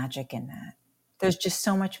much magic in that. There's just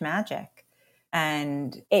so much magic.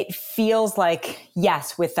 And it feels like,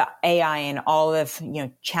 yes, with the AI and all of,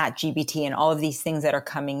 ChatGPT and all of these things that are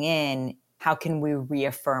coming in, how can we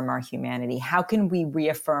reaffirm our humanity? How can we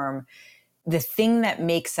reaffirm the thing that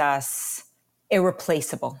makes us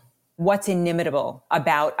irreplaceable? What's inimitable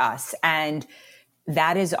about us? And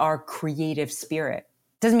that is our creative spirit.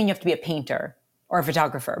 Doesn't mean you have to be a painter or a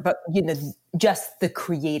photographer, but just the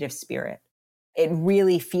creative spirit. It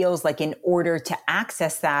really feels like in order to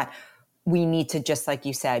access that, we need to, just like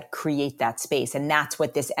you said, create that space. And that's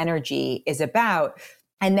what this energy is about.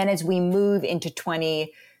 And then as we move into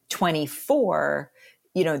 2024,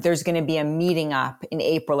 there's going to be a meeting up in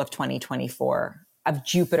April of 2024 of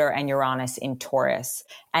Jupiter and Uranus in Taurus.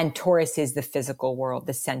 And Taurus is the physical world,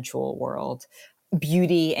 the sensual world,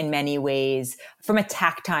 beauty in many ways from a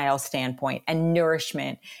tactile standpoint and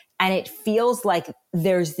nourishment. And it feels like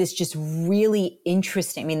there's this just really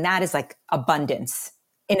interesting, that is like abundance.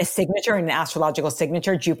 In a signature, in an astrological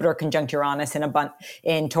signature, Jupiter conjunct Uranus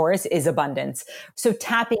in Taurus is abundance. So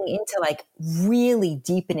tapping into like really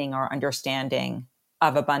deepening our understanding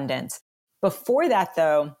of abundance. Before that,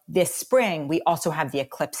 though, this spring, we also have the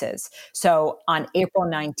eclipses. So on April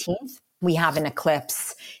 19th, we have an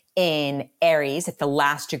eclipse in Aries at the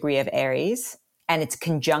last degree of Aries, and it's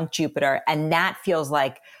conjunct Jupiter. And that feels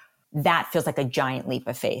like a giant leap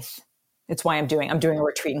of faith. It's why I'm doing a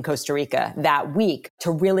retreat in Costa Rica that week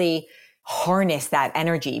to really harness that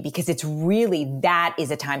energy, because that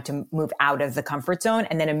is a time to move out of the comfort zone.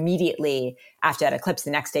 And then immediately after that eclipse,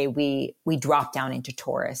 the next day we drop down into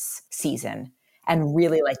Taurus season and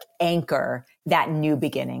really like anchor that new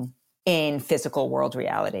beginning in physical world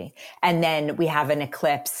reality. And then we have an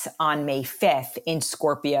eclipse on May 5th in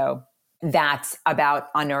Scorpio. That's about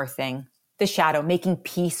unearthing the shadow, making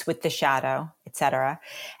peace with the shadow, etc.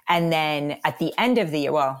 And then at the end of the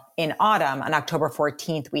year, in autumn, on October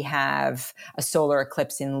 14th, we have a solar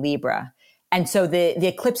eclipse in Libra. And so the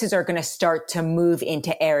eclipses are going to start to move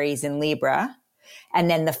into Aries and Libra. And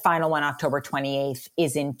then the final one, October 28th,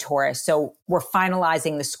 is in Taurus. So we're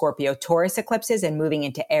finalizing the Scorpio Taurus eclipses and moving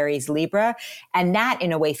into Aries Libra. And that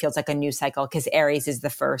in a way feels like a new cycle because Aries is the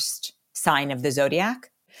first sign of the zodiac.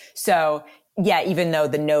 So yeah, even though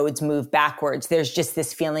the nodes move backwards, there's just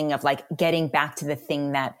this feeling of like getting back to the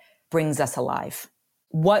thing that brings us alive.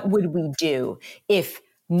 What would we do if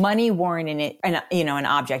money weren't an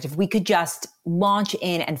object? If we could just launch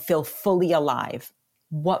in and feel fully alive,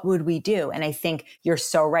 what would we do? And I think you're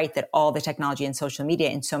so right that all the technology and social media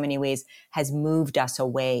in so many ways has moved us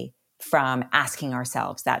away from asking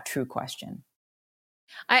ourselves that true question.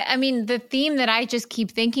 I mean, the theme that I just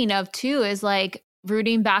keep thinking of too is like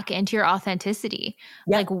rooting back into your authenticity.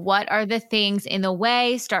 Yep. Like, what are the things in the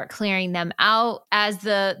way? Start clearing them out as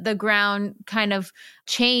the ground kind of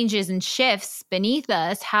changes and shifts beneath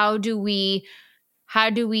us. How do we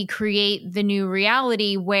create the new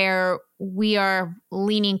reality where we are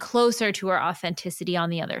leaning closer to our authenticity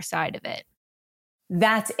on the other side of it?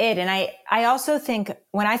 That's it. And I also think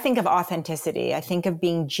when I think of authenticity, I think of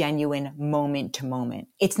being genuine moment to moment.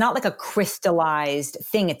 It's not like a crystallized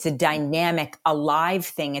thing. It's a dynamic, alive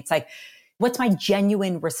thing. It's like, what's my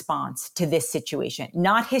genuine response to this situation?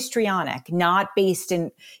 Not histrionic, not based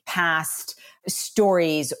in past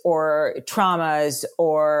stories or traumas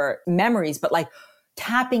or memories, but like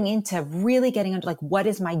tapping into really getting into like, what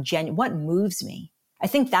moves me? I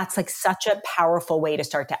think that's like such a powerful way to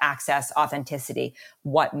start to access authenticity.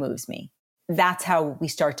 What moves me? That's how we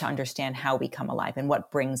start to understand how we come alive and what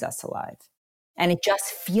brings us alive. And it just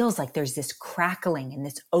feels like there's this crackling and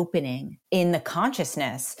this opening in the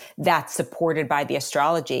consciousness that's supported by the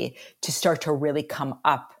astrology to start to really come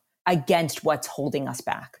up against what's holding us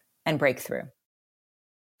back and break through.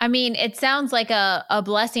 I mean, it sounds like a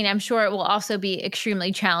blessing. I'm sure it will also be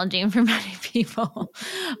extremely challenging for many people.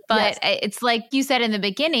 But yes. It's like you said in the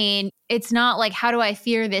beginning, it's not like, how do I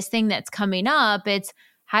fear this thing that's coming up? It's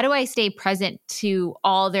how do I stay present to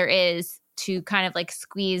all there is to kind of like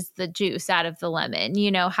squeeze the juice out of the lemon? You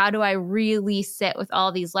know, how do I really sit with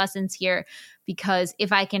all these lessons here? Because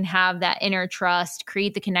if I can have that inner trust,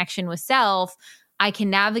 create the connection with self, I can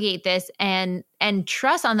navigate this and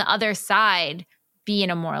trust on the other side be in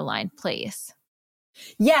a more aligned place.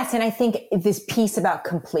 Yes. And I think this piece about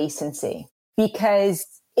complacency, because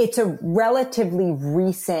it's a relatively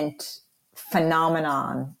recent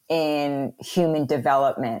phenomenon in human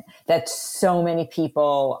development that so many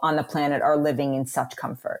people on the planet are living in such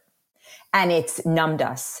comfort. And it's numbed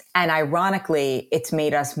us. And ironically, it's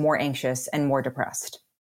made us more anxious and more depressed.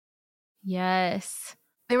 Yes.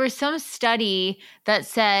 There was some study that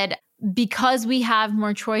said because we have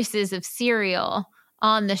more choices of cereal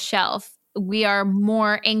on the shelf, we are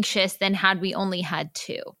more anxious than had we only had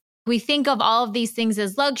two. We think of all of these things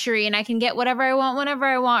as luxury and I can get whatever I want, whenever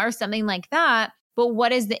I want, or something like that. But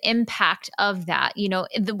what is the impact of that? You know,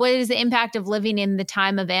 what is the impact of living in the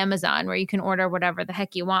time of Amazon where you can order whatever the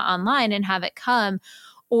heck you want online and have it come,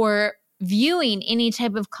 or viewing any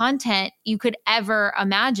type of content you could ever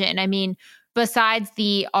imagine? I mean, besides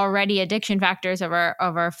the already addiction factors of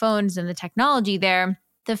our phones and the technology there,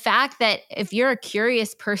 the fact that if you're a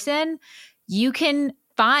curious person, you can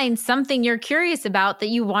find something you're curious about that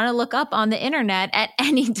you want to look up on the internet at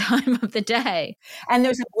any time of the day. And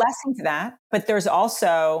there's a blessing to that, but there's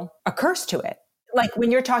also a curse to it. Like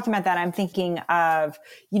when you're talking about that, I'm thinking of,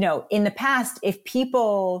 you know, in the past, if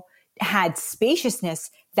people had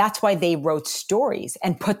spaciousness, that's why they wrote stories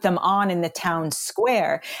and put them on in the town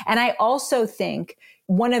square. And I also think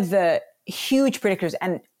one of the huge predictors,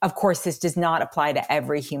 and of course, this does not apply to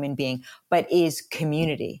every human being, but is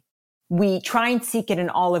community. We try and seek it in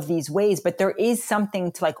all of these ways, but there is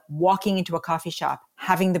something to like walking into a coffee shop,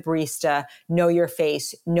 having the barista know your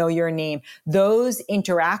face, know your name. Those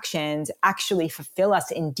interactions actually fulfill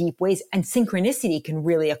us in deep ways, and synchronicity can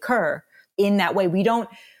really occur in that way. We don't,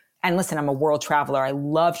 and listen, I'm a world traveler. I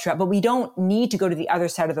love travel, but we don't need to go to the other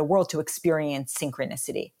side of the world to experience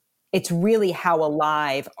synchronicity. It's really how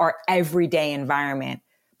alive our everyday environment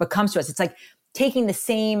becomes to us. It's like taking the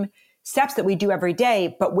same steps that we do every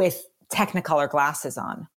day, but with Technicolor glasses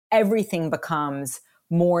on. Everything becomes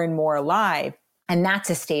more and more alive. And that's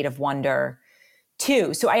a state of wonder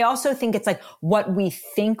too. So I also think it's like what we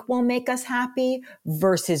think will make us happy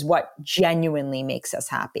versus what genuinely makes us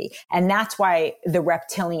happy. And that's why the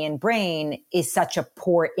reptilian brain is such a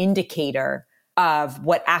poor indicator of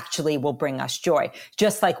what actually will bring us joy.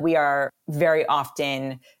 Just like we are very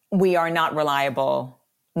often, we are not reliable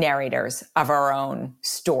narrators of our own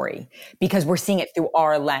story because we're seeing it through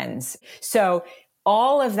our lens. So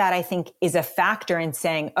all of that, I think, is a factor in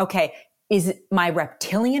saying, okay, is my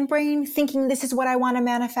reptilian brain thinking this is what I want to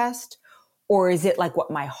manifest? Or is it like what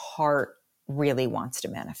my heart really wants to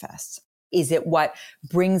manifest? Is it what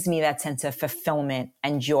brings me that sense of fulfillment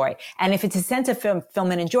and joy? And if it's a sense of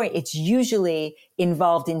fulfillment and joy, it's usually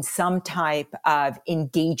involved in some type of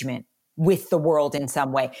engagement with the world in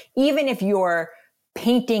some way. Even if you're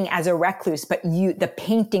painting as a recluse, but the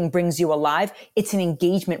painting brings you alive, it's an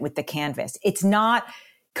engagement with the canvas. It's not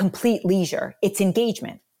complete leisure, it's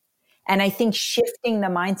engagement. And I think shifting the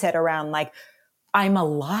mindset around like, I'm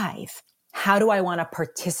alive. How do I want to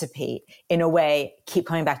participate in a way, keep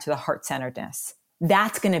coming back to the heart-centeredness?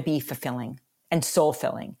 That's going to be fulfilling and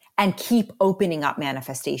soul-filling and keep opening up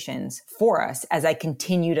manifestations for us as I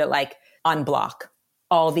continue to like unblock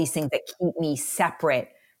all these things that keep me separate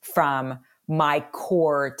from my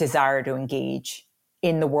core desire to engage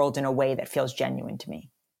in the world in a way that feels genuine to me.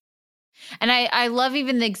 And I love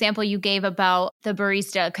even the example you gave about the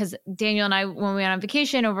barista, because Daniel and I, when we went on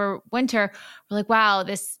vacation over winter, we're like, wow,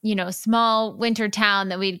 this, you know, small winter town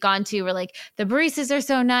that we'd gone to, we're like, the baristas are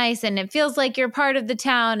so nice and it feels like you're part of the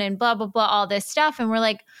town and blah, blah, blah, all this stuff. And we're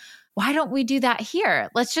like, why don't we do that here?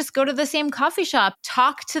 Let's just go to the same coffee shop,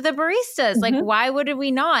 talk to the baristas. Like, why would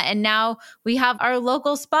we not? And now we have our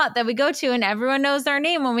local spot that we go to and everyone knows our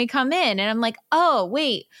name when we come in. And I'm like, oh,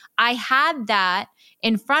 wait, I had that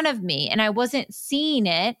in front of me and I wasn't seeing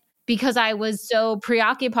it because I was so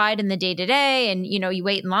preoccupied in the day to day. And, you know, you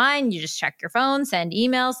wait in line, you just check your phone, send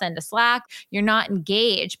email, send a Slack. You're not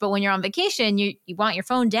engaged. But when you're on vacation, you want your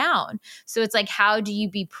phone down. So it's like, how do you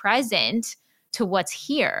be present to what's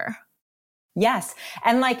here? Yes.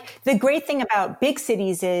 And like the great thing about big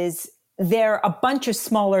cities is they're a bunch of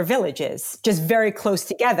smaller villages, just very close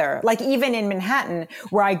together. Like even in Manhattan,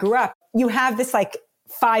 where I grew up, you have this like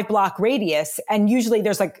 5-block radius. And usually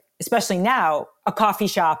there's like, especially now, a coffee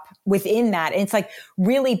shop within that. And it's like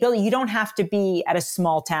really building. You don't have to be at a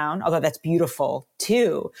small town, although that's beautiful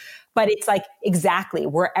too. But it's like exactly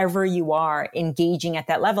wherever you are engaging at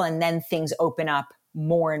that level. And then things open up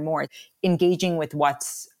more and more, engaging with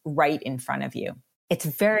what's right in front of you. It's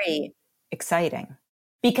very exciting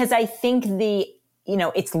because I think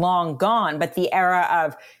it's long gone, but the era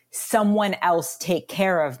of someone else take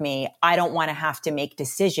care of me, I don't want to have to make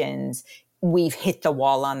decisions. We've hit the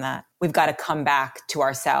wall on that. We've got to come back to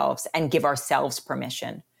ourselves and give ourselves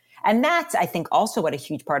permission. And that's, I think, also what a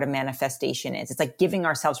huge part of manifestation is. It's like giving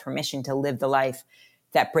ourselves permission to live the life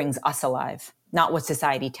that brings us alive, not what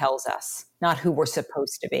society tells us, not who we're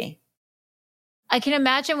supposed to be. I can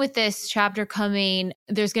imagine with this chapter coming,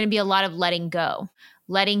 there's going to be a lot of letting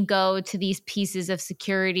go to these pieces of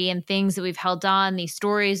security and things that we've held on, these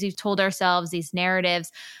stories we've told ourselves, these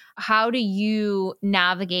narratives. How do you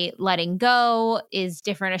navigate letting go? Is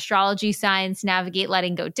different astrology signs navigate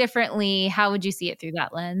letting go differently? How would you see it through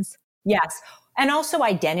that lens? Yes. And also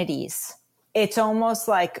identities. It's almost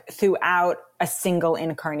like throughout a single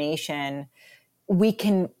incarnation, we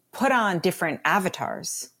can put on different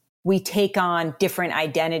avatars. We take on different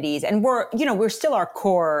identities, and we're still our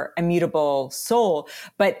core immutable soul,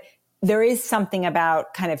 but there is something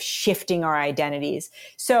about kind of shifting our identities.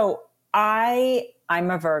 So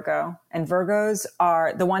I'm a Virgo, and Virgos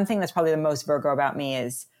are, the one thing that's probably the most Virgo about me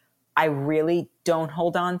is I really don't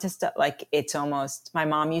hold on to stuff. Like it's almost, my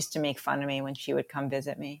mom used to make fun of me when she would come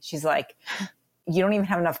visit me. She's like, you don't even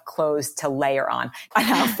have enough clothes to layer on an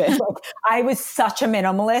outfit. Like, I was such a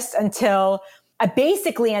minimalist until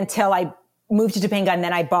I moved to Topanga, and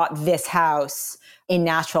then I bought this house in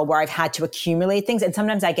Nashville where I've had to accumulate things. And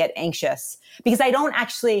sometimes I get anxious because I don't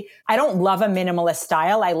love a minimalist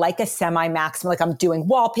style. I like a semi-maximal, like I'm doing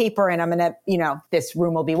wallpaper and I'm going to, this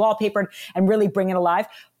room will be wallpapered and really bring it alive.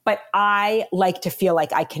 But I like to feel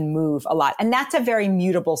like I can move a lot. And that's a very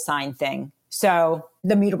mutable sign thing. So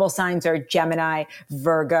the mutable signs are Gemini,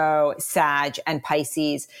 Virgo, Sag, and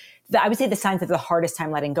Pisces. I would say the signs that have the hardest time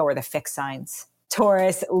letting go are the fixed signs.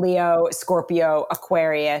 Taurus, Leo, Scorpio,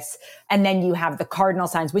 Aquarius. And then you have the cardinal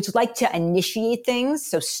signs, which like to initiate things,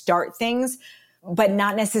 so start things, but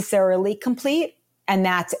not necessarily complete. And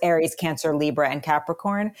that's Aries, Cancer, Libra, and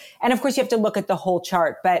Capricorn. And of course, you have to look at the whole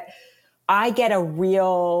chart, but I get a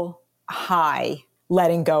real high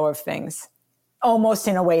letting go of things, almost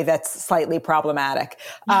in a way that's slightly problematic.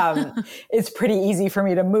 It's pretty easy for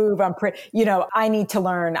me to move. I need to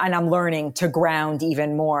learn, and I'm learning to ground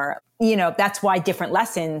even more. That's why different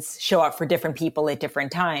lessons show up for different people at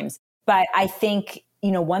different times. But I think,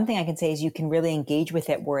 one thing I can say is you can really engage with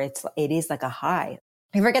it where it is like a high.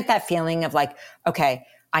 You ever get that feeling of like, okay,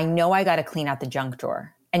 I know I got to clean out the junk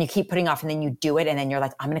drawer. And you keep putting off, and then you do it. And then you're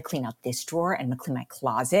like, I'm going to clean out this drawer and I'm going to clean my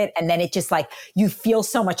closet. And then it just like, you feel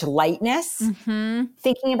so much lightness. Mm-hmm.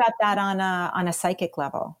 Thinking about that on a psychic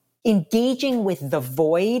level, engaging with the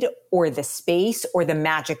void or the space or the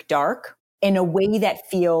magic dark in a way that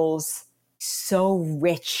feels so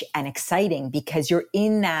rich and exciting because you're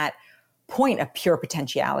in that point of pure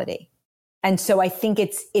potentiality. And so I think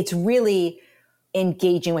it's really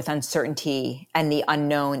engaging with uncertainty and the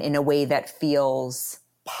unknown in a way that feels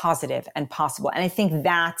positive and possible. And I think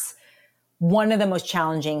that's one of the most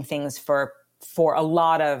challenging things for a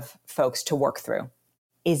lot of folks to work through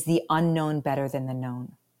is the unknown better than the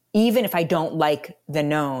known. Even if I don't like the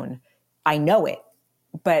known, I know it.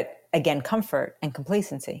 But again, comfort and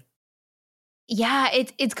complacency. Yeah,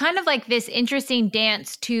 it's kind of like this interesting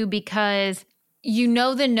dance too, because you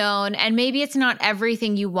know the known, and maybe it's not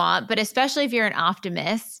everything you want, but especially if you're an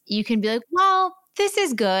optimist, you can be like, well, this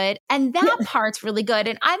is good. And that part's really good.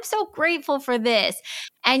 And I'm so grateful for this.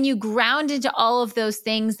 And you ground into all of those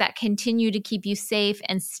things that continue to keep you safe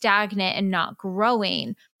and stagnant and not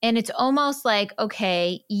growing. And it's almost like,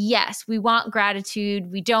 okay, yes, we want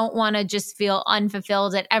gratitude. We don't want to just feel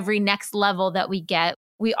unfulfilled at every next level that we get.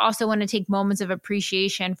 We also want to take moments of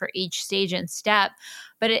appreciation for each stage and step.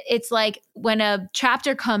 But it's like when a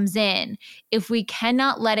chapter comes in, if we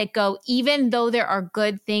cannot let it go, even though there are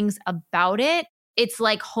good things about it, it's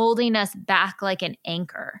like holding us back like an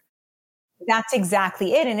anchor. That's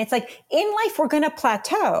exactly it. And it's like in life, we're going to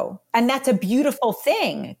plateau. And that's a beautiful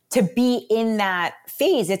thing to be in that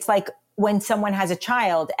phase. It's like when someone has a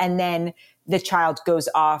child and then the child goes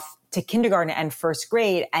off to kindergarten and first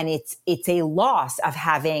grade, and it's a loss of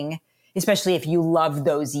having, especially if you love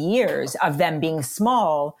those years of them being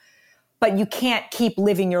small, but you can't keep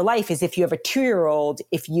living your life as if you have a 2-year-old,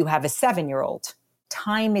 if you have a 7-year-old.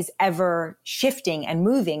 Time is ever shifting and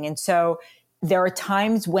moving. And so there are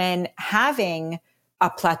times when having a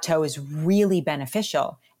plateau is really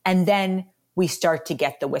beneficial. And then we start to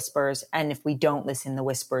get the whispers. And if we don't listen, the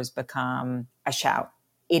whispers become a shout.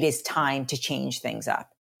 It is time to change things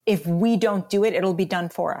up. if we don't do it, it'll be done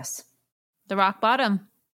for us. The rock bottom.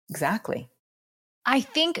 Exactly. I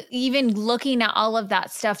think even looking at all of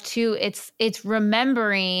that stuff too, it's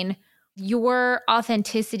remembering your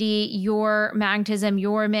authenticity, your magnetism,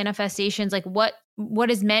 your manifestations, like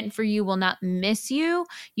what is meant for you will not miss you.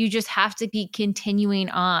 You just have to be continuing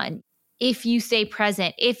on. If you stay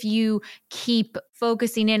present, if you keep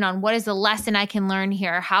focusing in on what is the lesson I can learn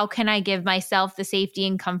here, how can I give myself the safety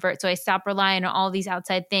and comfort so I stop relying on all these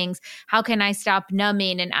outside things? How can I stop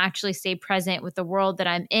numbing and actually stay present with the world that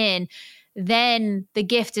I'm in? Then the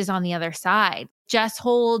gift is on the other side. Just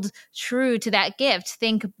hold true to that gift.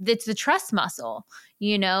 Think it's the trust muscle,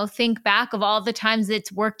 think back of all the times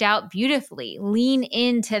it's worked out beautifully. Lean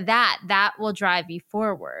into that. That will drive you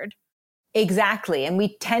forward. Exactly. And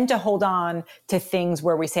we tend to hold on to things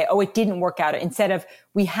where we say, oh, it didn't work out, instead of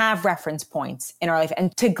we have reference points in our life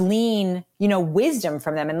and to glean, wisdom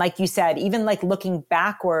from them. And like you said, even like looking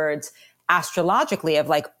backwards astrologically of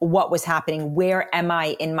like what was happening, where am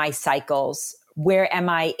I in my cycles? Where am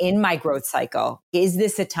I in my growth cycle? Is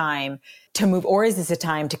this a time to move, or is this a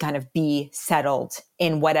time to kind of be settled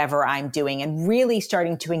in whatever I'm doing, and really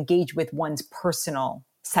starting to engage with one's personal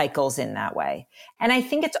cycles in that way? And I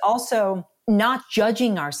think it's also not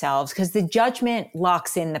judging ourselves, because the judgment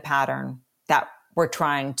locks in the pattern that we're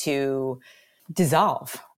trying to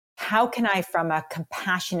dissolve. How can I, from a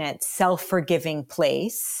compassionate, self-forgiving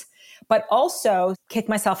place, but also kick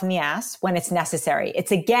myself in the ass when it's necessary?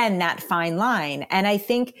 It's again, that fine line. And I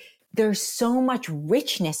think there's so much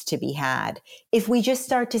richness to be had if we just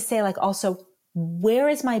start to say, like, also, where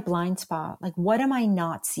is my blind spot? Like, what am I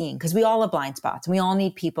not seeing? Because we all have blind spots, and we all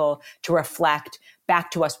need people to reflect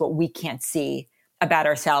back to us what we can't see about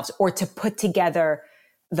ourselves, or to put together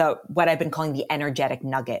what I've been calling the energetic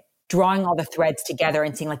nugget, drawing all the threads together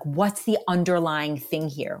and seeing, like, what's the underlying thing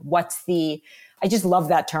here? I just love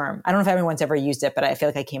that term. I don't know if anyone's ever used it, but I feel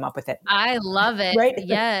like I came up with it. I love it. Right?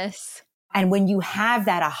 Yes. And when you have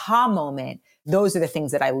that aha moment, those are the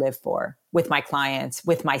things that I live for with my clients,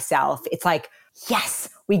 with myself. It's like, yes,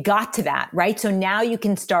 we got to that, right? So now you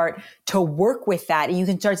can start to work with that, and you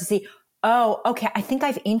can start to see, oh, okay, I think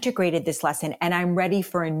I've integrated this lesson and I'm ready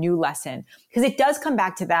for a new lesson. Because it does come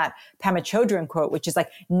back to that Pema Chodron quote, which is like,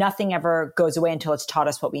 nothing ever goes away until it's taught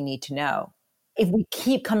us what we need to know. If we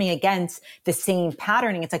keep coming against the same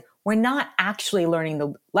patterning, it's like, we're not actually learning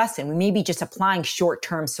the lesson. We may be just applying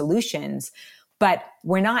short-term solutions, but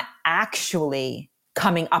we're not actually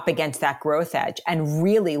coming up against that growth edge and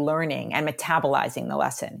really learning and metabolizing the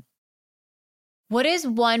lesson. What is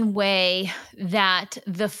one way that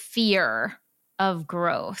the fear of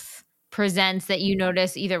growth presents that you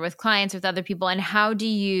notice either with clients or with other people? And how do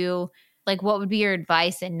you, what would be your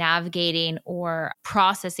advice in navigating or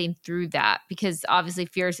processing through that? Because obviously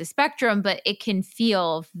fear is a spectrum, but it can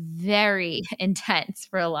feel very intense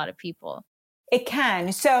for a lot of people. It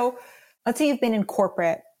can. So let's say you've been in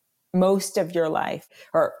corporate most of your life,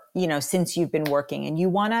 or, since you've been working, and you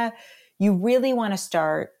really want to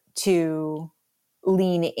start to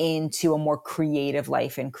lean into a more creative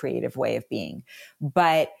life and creative way of being.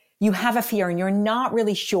 But you have a fear and you're not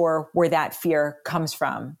really sure where that fear comes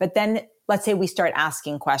from. But then let's say we start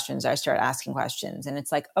asking questions. I start asking questions, and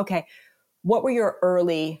it's like, okay, what were your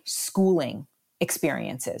early schooling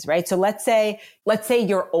experiences, right? So let's say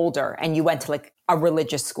you're older and you went to like a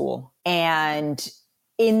religious school, and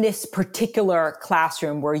in this particular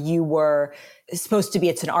classroom where you were supposed to be,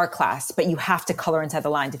 it's an art class, but you have to color inside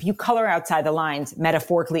the lines. If you color outside the lines,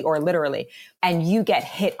 metaphorically or literally, and you get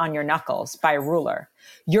hit on your knuckles by a ruler,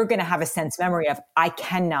 you're going to have a sense memory of, I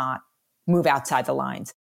cannot move outside the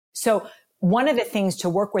lines. So one of the things to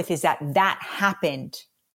work with is that happened.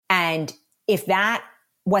 And if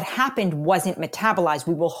what happened wasn't metabolized,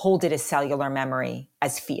 we will hold it as cellular memory,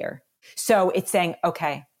 as fear. So it's saying,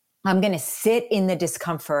 okay, I'm going to sit in the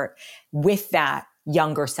discomfort with that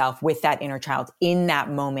younger self, with that inner child in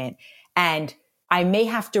that moment. And I may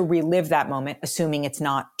have to relive that moment, assuming it's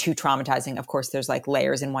not too traumatizing. Of course, there's like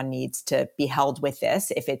layers, and one needs to be held with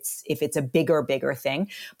this if it's a bigger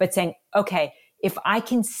thing. But saying, okay, if I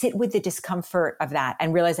can sit with the discomfort of that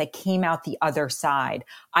and realize I came out the other side,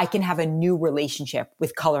 I can have a new relationship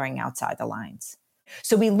with coloring outside the lines.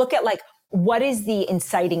 So we look at like, what is the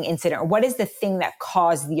inciting incident, or what is the thing that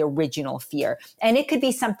caused the original fear? And it could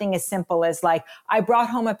be something as simple as like, I brought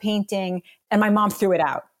home a painting and my mom threw it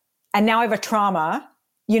out. And now I have a trauma,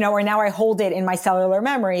 or now I hold it in my cellular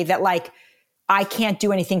memory that like, I can't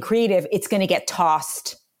do anything creative. It's going to get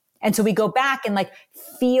tossed. And so we go back and like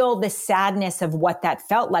feel the sadness of what that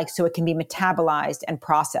felt like, so it can be metabolized and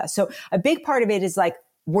processed. So a big part of it is like,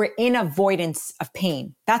 we're in avoidance of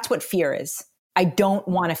pain. That's what fear is. I don't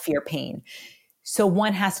want to fear pain. So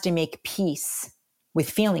one has to make peace with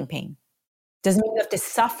feeling pain. Doesn't mean you have to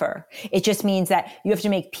suffer. It just means that you have to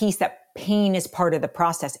make peace that pain is part of the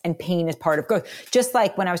process and pain is part of growth. Just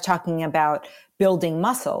like when I was talking about building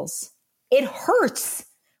muscles, it hurts.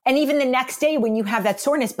 And even the next day when you have that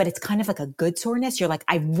soreness, but it's kind of like a good soreness, you're like,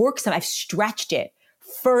 I've stretched it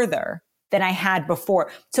further than I had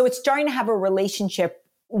before. So it's starting to have a relationship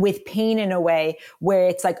with pain in a way where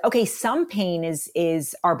it's like, okay, some pain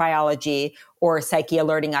is our biology or psyche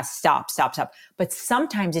alerting us, stop. But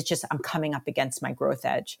sometimes it's just, I'm coming up against my growth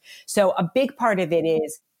edge. So a big part of it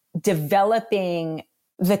is developing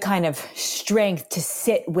the kind of strength to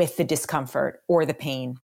sit with the discomfort or the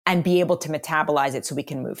pain and be able to metabolize it so we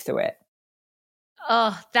can move through it.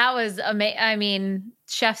 Oh, that was amazing. I mean,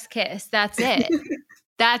 chef's kiss. That's it.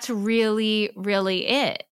 That's really, really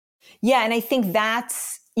it. Yeah. And I think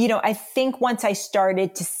I think once I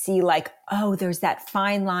started to see like, oh, there's that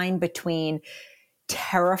fine line between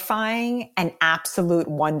terrifying and absolute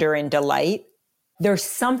wonder and delight. There's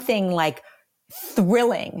something like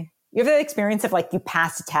thrilling. You have that experience of like you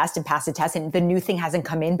pass a test and the new thing hasn't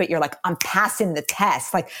come in, but you're like, I'm passing the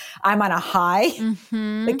test. Like I'm on a high.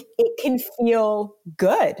 Mm-hmm. Like it can feel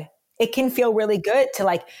good. It can feel really good to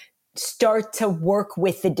like start to work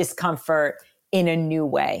with the discomfort in a new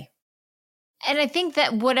way. And I think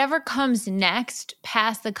that whatever comes next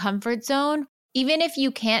past the comfort zone, even if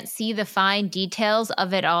you can't see the fine details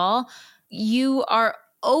of it all, you are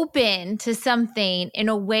open to something in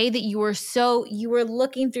a way that you were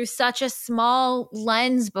looking through such a small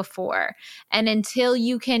lens before. And until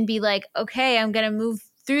you can be like, okay, I'm going to move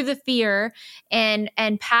through the fear and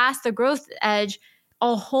past the growth edge,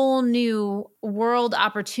 a whole new world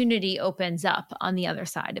opportunity opens up on the other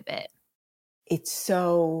side of it. It's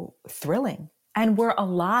so thrilling and we're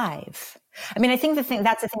alive. I mean, I think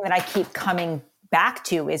that's the thing that I keep coming back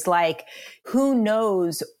to is like, who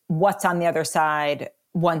knows what's on the other side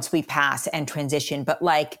once we pass and transition, but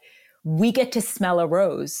like we get to smell a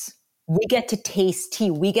rose. We get to taste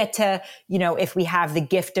tea. We get to, if we have the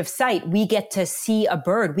gift of sight, we get to see a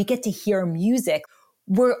bird. We get to hear music.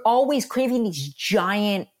 We're always craving these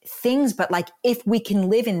giant things, but like if we can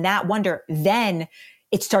live in that wonder, then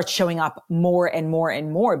it starts showing up more and more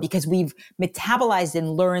and more because we've metabolized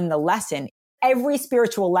and learned the lesson. Every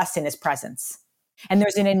spiritual lesson is presence. And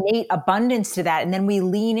there's an innate abundance to that. And then we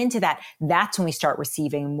lean into that. That's when we start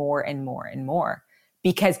receiving more and more and more.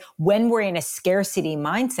 Because when we're in a scarcity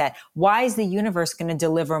mindset, why is the universe going to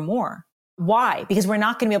deliver more? Why? Because we're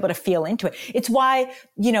not going to be able to feel into it. It's why,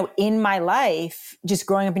 in my life, just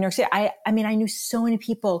growing up in New York City, I knew so many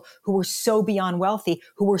people who were so beyond wealthy,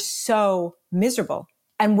 who were so miserable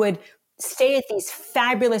and would stay at these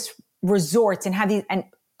fabulous resorts and have these, and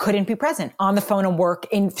couldn't be present on the phone and work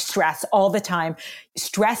in stress all the time,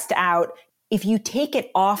 stressed out. If you take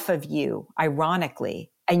it off of you,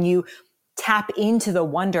 ironically, and you tap into the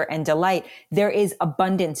wonder and delight, there is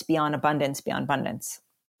abundance beyond abundance beyond abundance.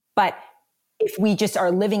 But if we just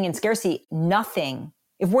are living in scarcity,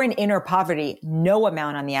 if we're in inner poverty, no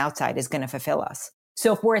amount on the outside is going to fulfill us.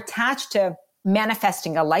 So if we're attached to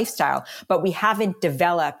manifesting a lifestyle, but we haven't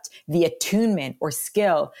developed the attunement or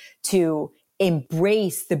skill to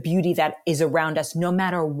embrace the beauty that is around us, no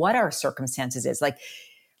matter what our circumstances is. Like,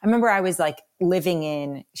 I remember I was like living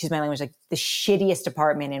in, excuse my language, like the shittiest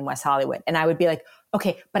apartment in West Hollywood. And I would be like,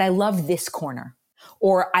 okay, but I love this corner.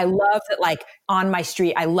 Or I love that like on my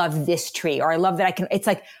street, I love this tree. Or I love that it's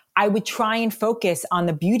like, I would try and focus on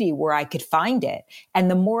the beauty where I could find it.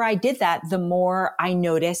 And the more I did that, the more I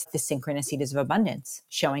noticed the synchronicities of abundance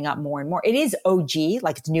showing up more and more. It is OG,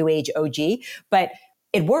 like it's new age OG, but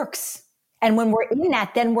it works. And when we're in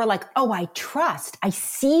that, then we're like, oh, I trust. I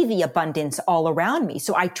see the abundance all around me.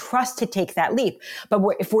 So I trust to take that leap. But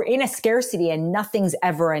if we're in a scarcity and nothing's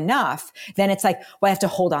ever enough, then it's like, well, I have to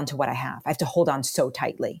hold on to what I have. I have to hold on so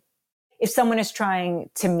tightly. If someone is trying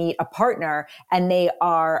to meet a partner and they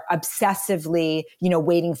are obsessively,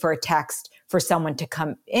 waiting for a text for someone to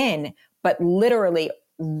come in, but literally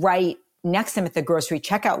right next to them at the grocery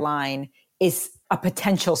checkout line is a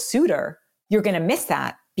potential suitor, you're going to miss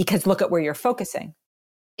that. Because look at where you're focusing.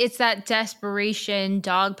 It's that desperation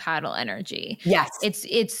dog paddle energy. Yes.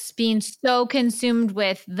 It's being so consumed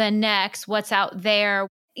with the next, what's out there.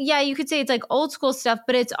 Yeah, you could say it's like old school stuff,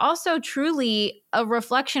 but it's also truly a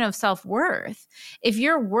reflection of self-worth. If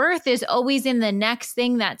your worth is always in the next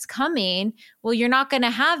thing that's coming, well, you're not going to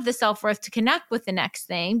have the self-worth to connect with the next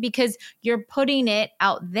thing because you're putting it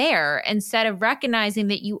out there instead of recognizing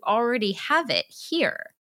that you already have it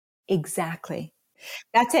here. Exactly.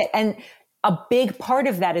 That's it. And a big part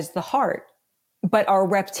of that is the heart. But our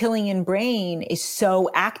reptilian brain is so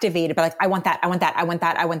activated by like, I want that, I want that, I want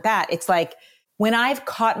that, I want that. It's like when I've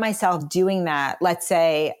caught myself doing that, let's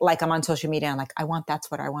say like I'm on social media and I'm like, I want that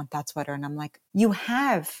sweater, I want that sweater. And I'm like, you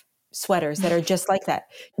have sweaters that are just like that.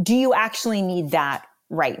 Do you actually need that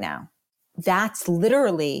right now? That's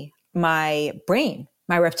literally my brain,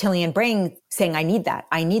 my reptilian brain saying, I need that,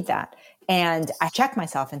 I need that. And I check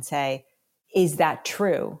myself and say, is that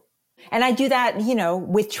true? And I do that, you know,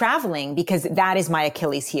 with traveling because that is my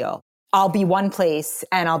Achilles heel. I'll be one place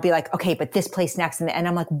and I'll be like, okay, but this place next. And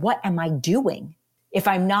I'm like, what am I doing? If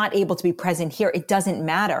I'm not able to be present here, it doesn't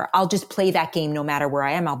matter. I'll just play that game no matter where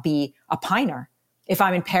I am. I'll be a piner. If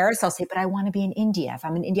I'm in Paris, I'll say, but I want to be in India. If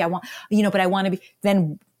I'm in India, I want, you know, but I want to be,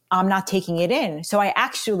 then I'm not taking it in. So I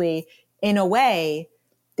actually, in a way,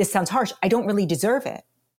 this sounds harsh, I don't really deserve it.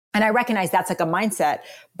 And I recognize that's like a mindset,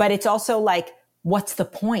 but it's also like, what's the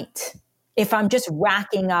point? If I'm just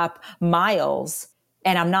racking up miles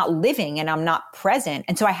and I'm not living and I'm not present.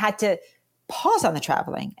 And so I had to pause on the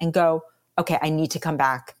traveling and go, okay, I need to come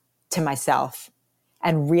back to myself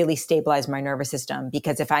and really stabilize my nervous system.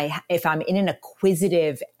 Because if I'm in an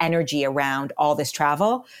acquisitive energy around all this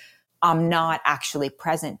travel, I'm not actually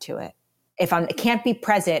present to it. If I can't be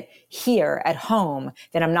present here at home,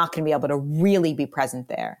 then I'm not going to be able to really be present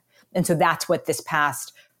there. And so that's what this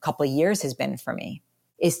past couple of years has been for me,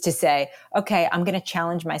 is to say, okay, I'm going to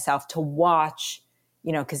challenge myself to watch,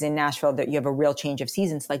 you know, because in Nashville that you have a real change of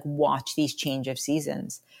seasons, like watch these change of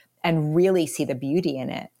seasons and really see the beauty in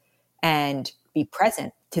it and be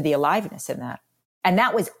present to the aliveness in that. And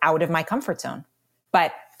that was out of my comfort zone.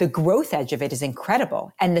 But the growth edge of it is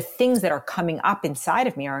incredible. And the things that are coming up inside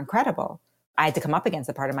of me are incredible. I had to come up against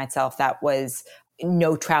the part of myself that was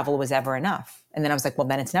no travel was ever enough. And then I was like, well,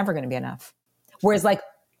 then it's never going to be enough. Whereas like,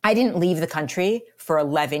 I didn't leave the country for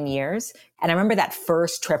 11 years. And I remember that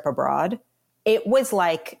first trip abroad, it was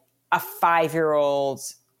like a 5-year-old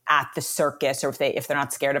at the circus, or if they're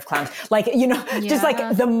not scared of clowns, like, you know, just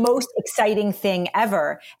like the most exciting thing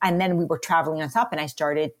ever. And then we were traveling on top and I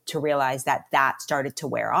started to realize that started to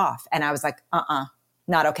wear off. And I was like,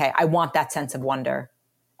 not okay. I want that sense of wonder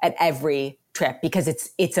at every trip because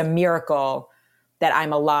it's a miracle that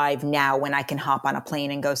I'm alive now when I can hop on a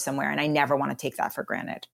plane and go somewhere. And I never want to take that for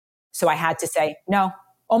granted. So I had to say, no,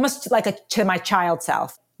 almost like to my child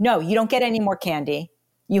self, no, you don't get any more candy.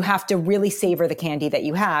 You have to really savor the candy that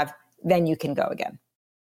you have. Then you can go again.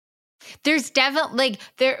 There's definitely like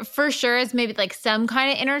there for sure is maybe like some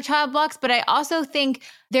kind of inner child blocks, but I also think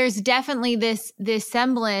there's definitely this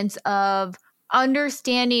semblance of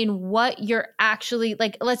understanding what you're actually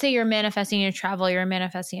like. Let's say you're manifesting a travel, you're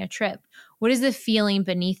manifesting a trip. What is the feeling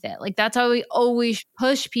beneath it? Like that's how we always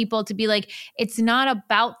push people to be like, it's not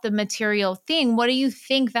about the material thing. What do you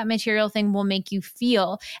think that material thing will make you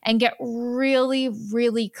feel? And get really,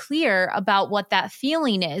 really clear about what that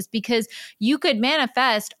feeling is, because you could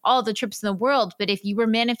manifest all the trips in the world, but if you were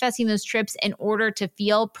manifesting those trips in order to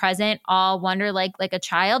feel present, awe, wonder, like a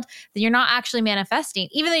child, then you're not actually manifesting.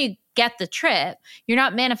 Even though you get the trip, you're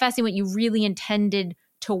not manifesting what you really intended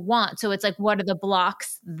to want. So it's like, what are the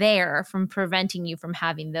blocks there from preventing you from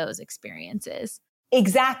having those experiences?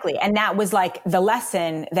 Exactly. And that was like the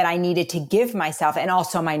lesson that I needed to give myself. And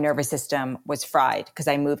also my nervous system was fried because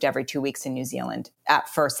I moved every 2 weeks in New Zealand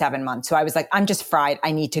for 7 months. So I was like, I'm just fried.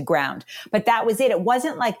 I need to ground. But that was it. It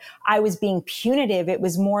wasn't like I was being punitive. It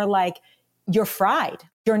was more like you're fried.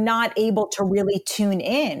 You're not able to really tune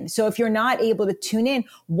in. So if you're not able to tune in,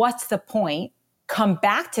 what's the point? Come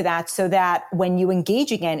back to that so that when you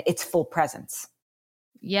engage again, it's full presence.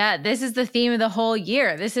 Yeah, this is the theme of the whole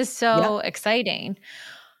year. This is so exciting.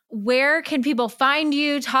 Where can people find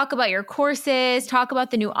you? Talk about your courses, talk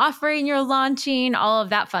about the new offering you're launching, all of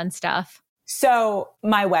that fun stuff. So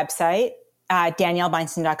my website,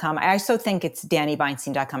 DanielleBeinstein.com. I also think it's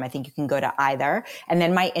DannyBeinstein.com. I think you can go to either. And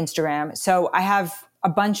then my Instagram. So I have a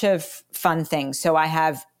bunch of fun things. So I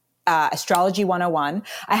have Astrology 101.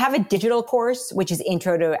 I have a digital course, which is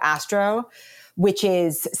Intro to Astro, which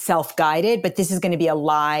is self-guided, but this is going to be a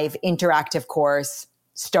live interactive course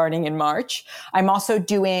starting in March. I'm also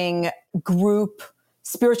doing group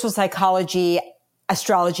spiritual psychology,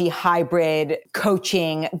 astrology, hybrid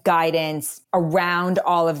coaching, guidance around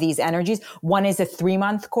all of these energies. One is a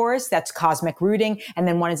 3-month course that's cosmic rooting. And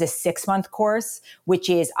then one is a 6-month course, which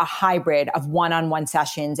is a hybrid of one-on-one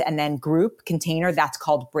sessions and then group container. That's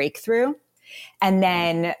called Breakthrough. And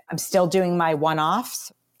then I'm still doing my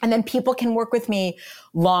one-offs. And then people can work with me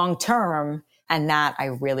long-term. And that I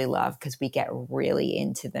really love because we get really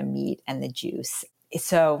into the meat and the juice.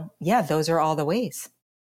 So yeah, those are all the ways.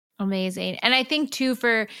 Amazing. And I think too,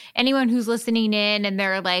 for anyone who's listening in and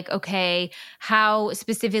they're like, okay, how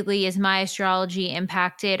specifically is my astrology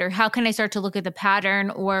impacted, or how can I start to look at the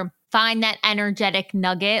pattern or find that energetic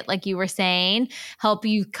nugget, like you were saying, help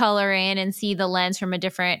you color in and see the lens from a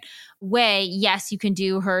different way. Yes, you can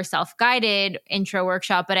do her self-guided intro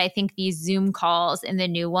workshop, but I think these Zoom calls in the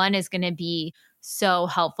new one is going to be so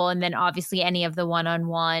helpful. And then obviously any of the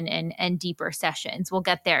one-on-one and deeper sessions, we'll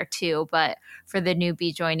get there too. But for the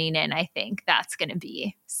newbie joining in, I think that's going to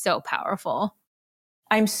be so powerful.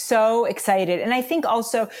 I'm so excited. And I think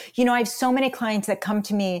also, I have so many clients that come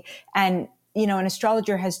to me and, an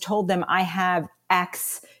astrologer has told them I have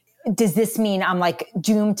X. Does this mean I'm like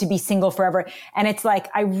doomed to be single forever? And it's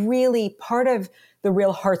like, part of the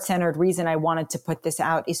real heart-centered reason I wanted to put this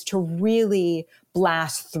out is to really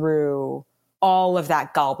blast through all of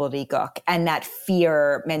that gobbledygook and that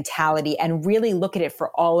fear mentality and really look at it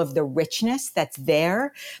for all of the richness that's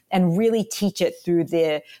there and really teach it through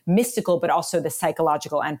the mystical, but also the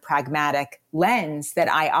psychological and pragmatic lens that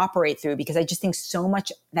I operate through, because I just think so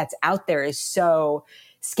much that's out there is so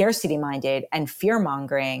scarcity minded and fear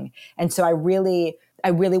mongering. And so I really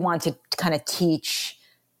want to kind of teach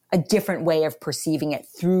a different way of perceiving it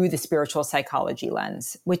through the spiritual psychology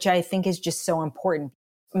lens, which I think is just so important.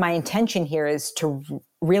 My intention here is to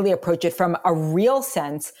really approach it from a real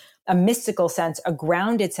sense, a mystical sense, a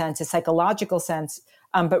grounded sense, a psychological sense,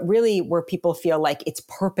 but really where people feel like it's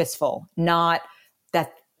purposeful, not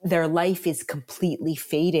that their life is completely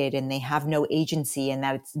faded and they have no agency and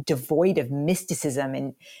that it's devoid of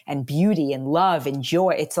mysticism and beauty and love and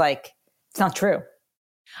joy. It's like, it's not true.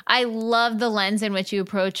 I love the lens in which you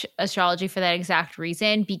approach astrology for that exact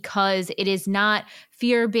reason, because it is not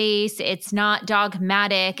fear-based. It's not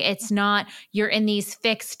dogmatic. It's not you're in these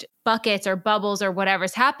fixed buckets or bubbles or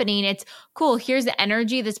whatever's happening. It's cool. Here's the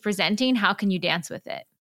energy that's presenting. How can you dance with it?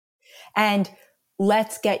 And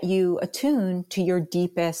let's get you attuned to your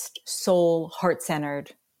deepest soul,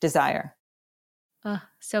 heart-centered desire. Oh,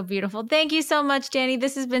 so beautiful. Thank you so much, Dani.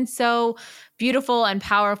 This has been so beautiful and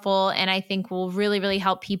powerful, and I think will really, really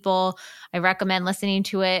help people. I recommend listening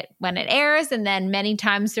to it when it airs and then many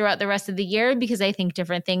times throughout the rest of the year, because I think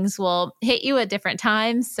different things will hit you at different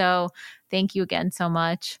times. So thank you again so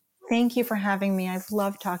much. Thank you for having me. I've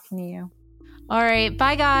loved talking to you. All right.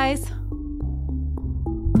 Bye, guys.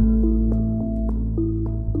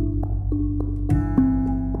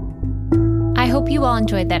 I hope you all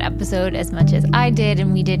enjoyed that episode as much as I did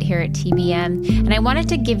and we did here at TBM. And I wanted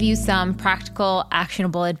to give you some practical,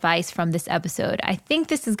 actionable advice from this episode. I think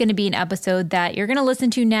this is going to be an episode that you're going to listen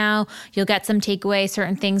to now. You'll get some takeaway.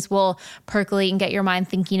 Certain things will percolate and get your mind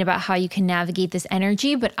thinking about how you can navigate this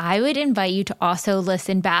energy. But I would invite you to also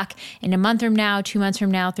listen back in a month from now, 2 months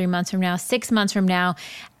from now, 3 months from now, 6 months from now,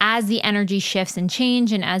 as the energy shifts and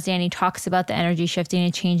change. And as Dani talks about the energy shifting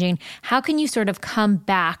and changing, how can you sort of come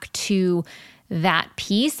back to that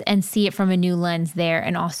piece and see it from a new lens there,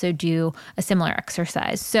 and also do a similar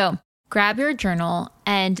exercise. So grab your journal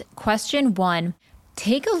and question 1,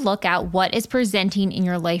 take a look at what is presenting in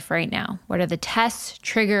your life right now. What are the tests,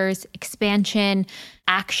 triggers, expansion,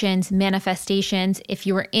 actions, manifestations? If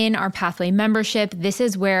you are in our Pathway membership, this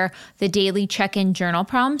is where the daily check-in journal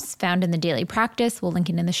prompts found in the daily practice, we'll link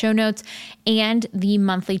it in the show notes, and the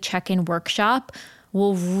monthly check-in workshop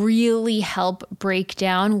will really help break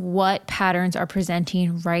down what patterns are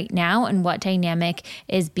presenting right now and what dynamic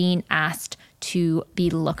is being asked to be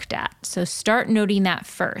looked at. So start noting that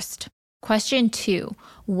first. Question 2,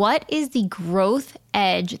 what is the growth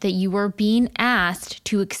edge that you are being asked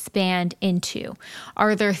to expand into?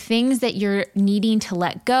 Are there things that you're needing to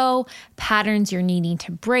let go, patterns you're needing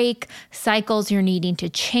to break, cycles you're needing to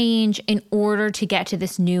change in order to get to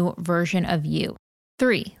this new version of you?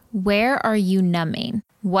 3, where are you numbing?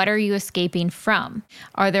 What are you escaping from?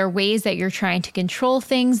 Are there ways that you're trying to control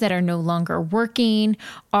things that are no longer working?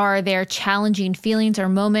 Are there challenging feelings or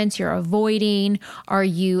moments you're avoiding? Are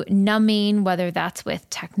you numbing, whether that's with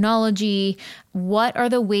technology? What are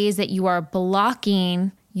the ways that you are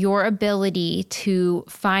blocking your ability to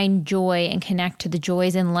find joy and connect to the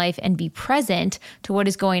joys in life and be present to what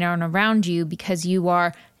is going on around you because you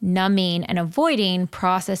are numbing and avoiding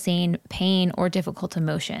processing pain or difficult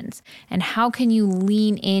emotions? And how can you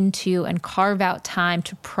lean into and carve out time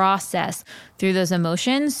to process through those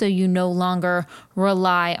emotions so you no longer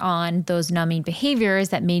rely on those numbing behaviors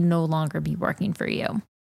that may no longer be working for you?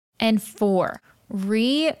 And 4,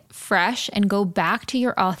 refresh and go back to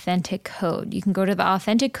your authentic code. You can go to the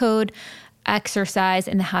authentic code exercise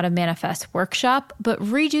in the How to Manifest workshop, but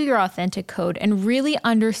redo your authentic code and really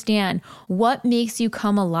understand what makes you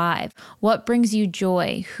come alive, what brings you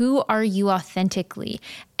joy, who are you authentically,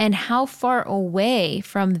 and how far away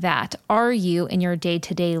from that are you in your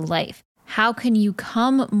day-to-day life. How can you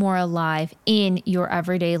come more alive in your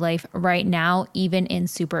everyday life right now, even in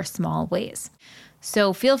super small ways?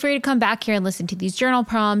 So feel free to come back here and listen to these journal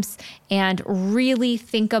prompts and really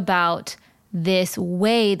think about this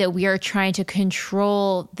way that we are trying to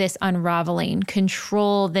control this unraveling,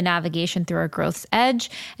 control the navigation through our growth's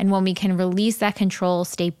edge. And when we can release that control,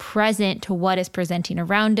 stay present to what is presenting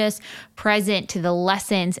around us, present to the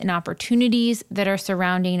lessons and opportunities that are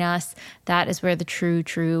surrounding us, that is where the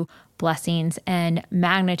true blessings and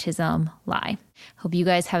magnetism lie. Hope you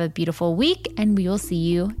guys have a beautiful week, and we will see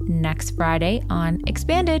you next Friday on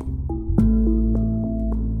Expanded.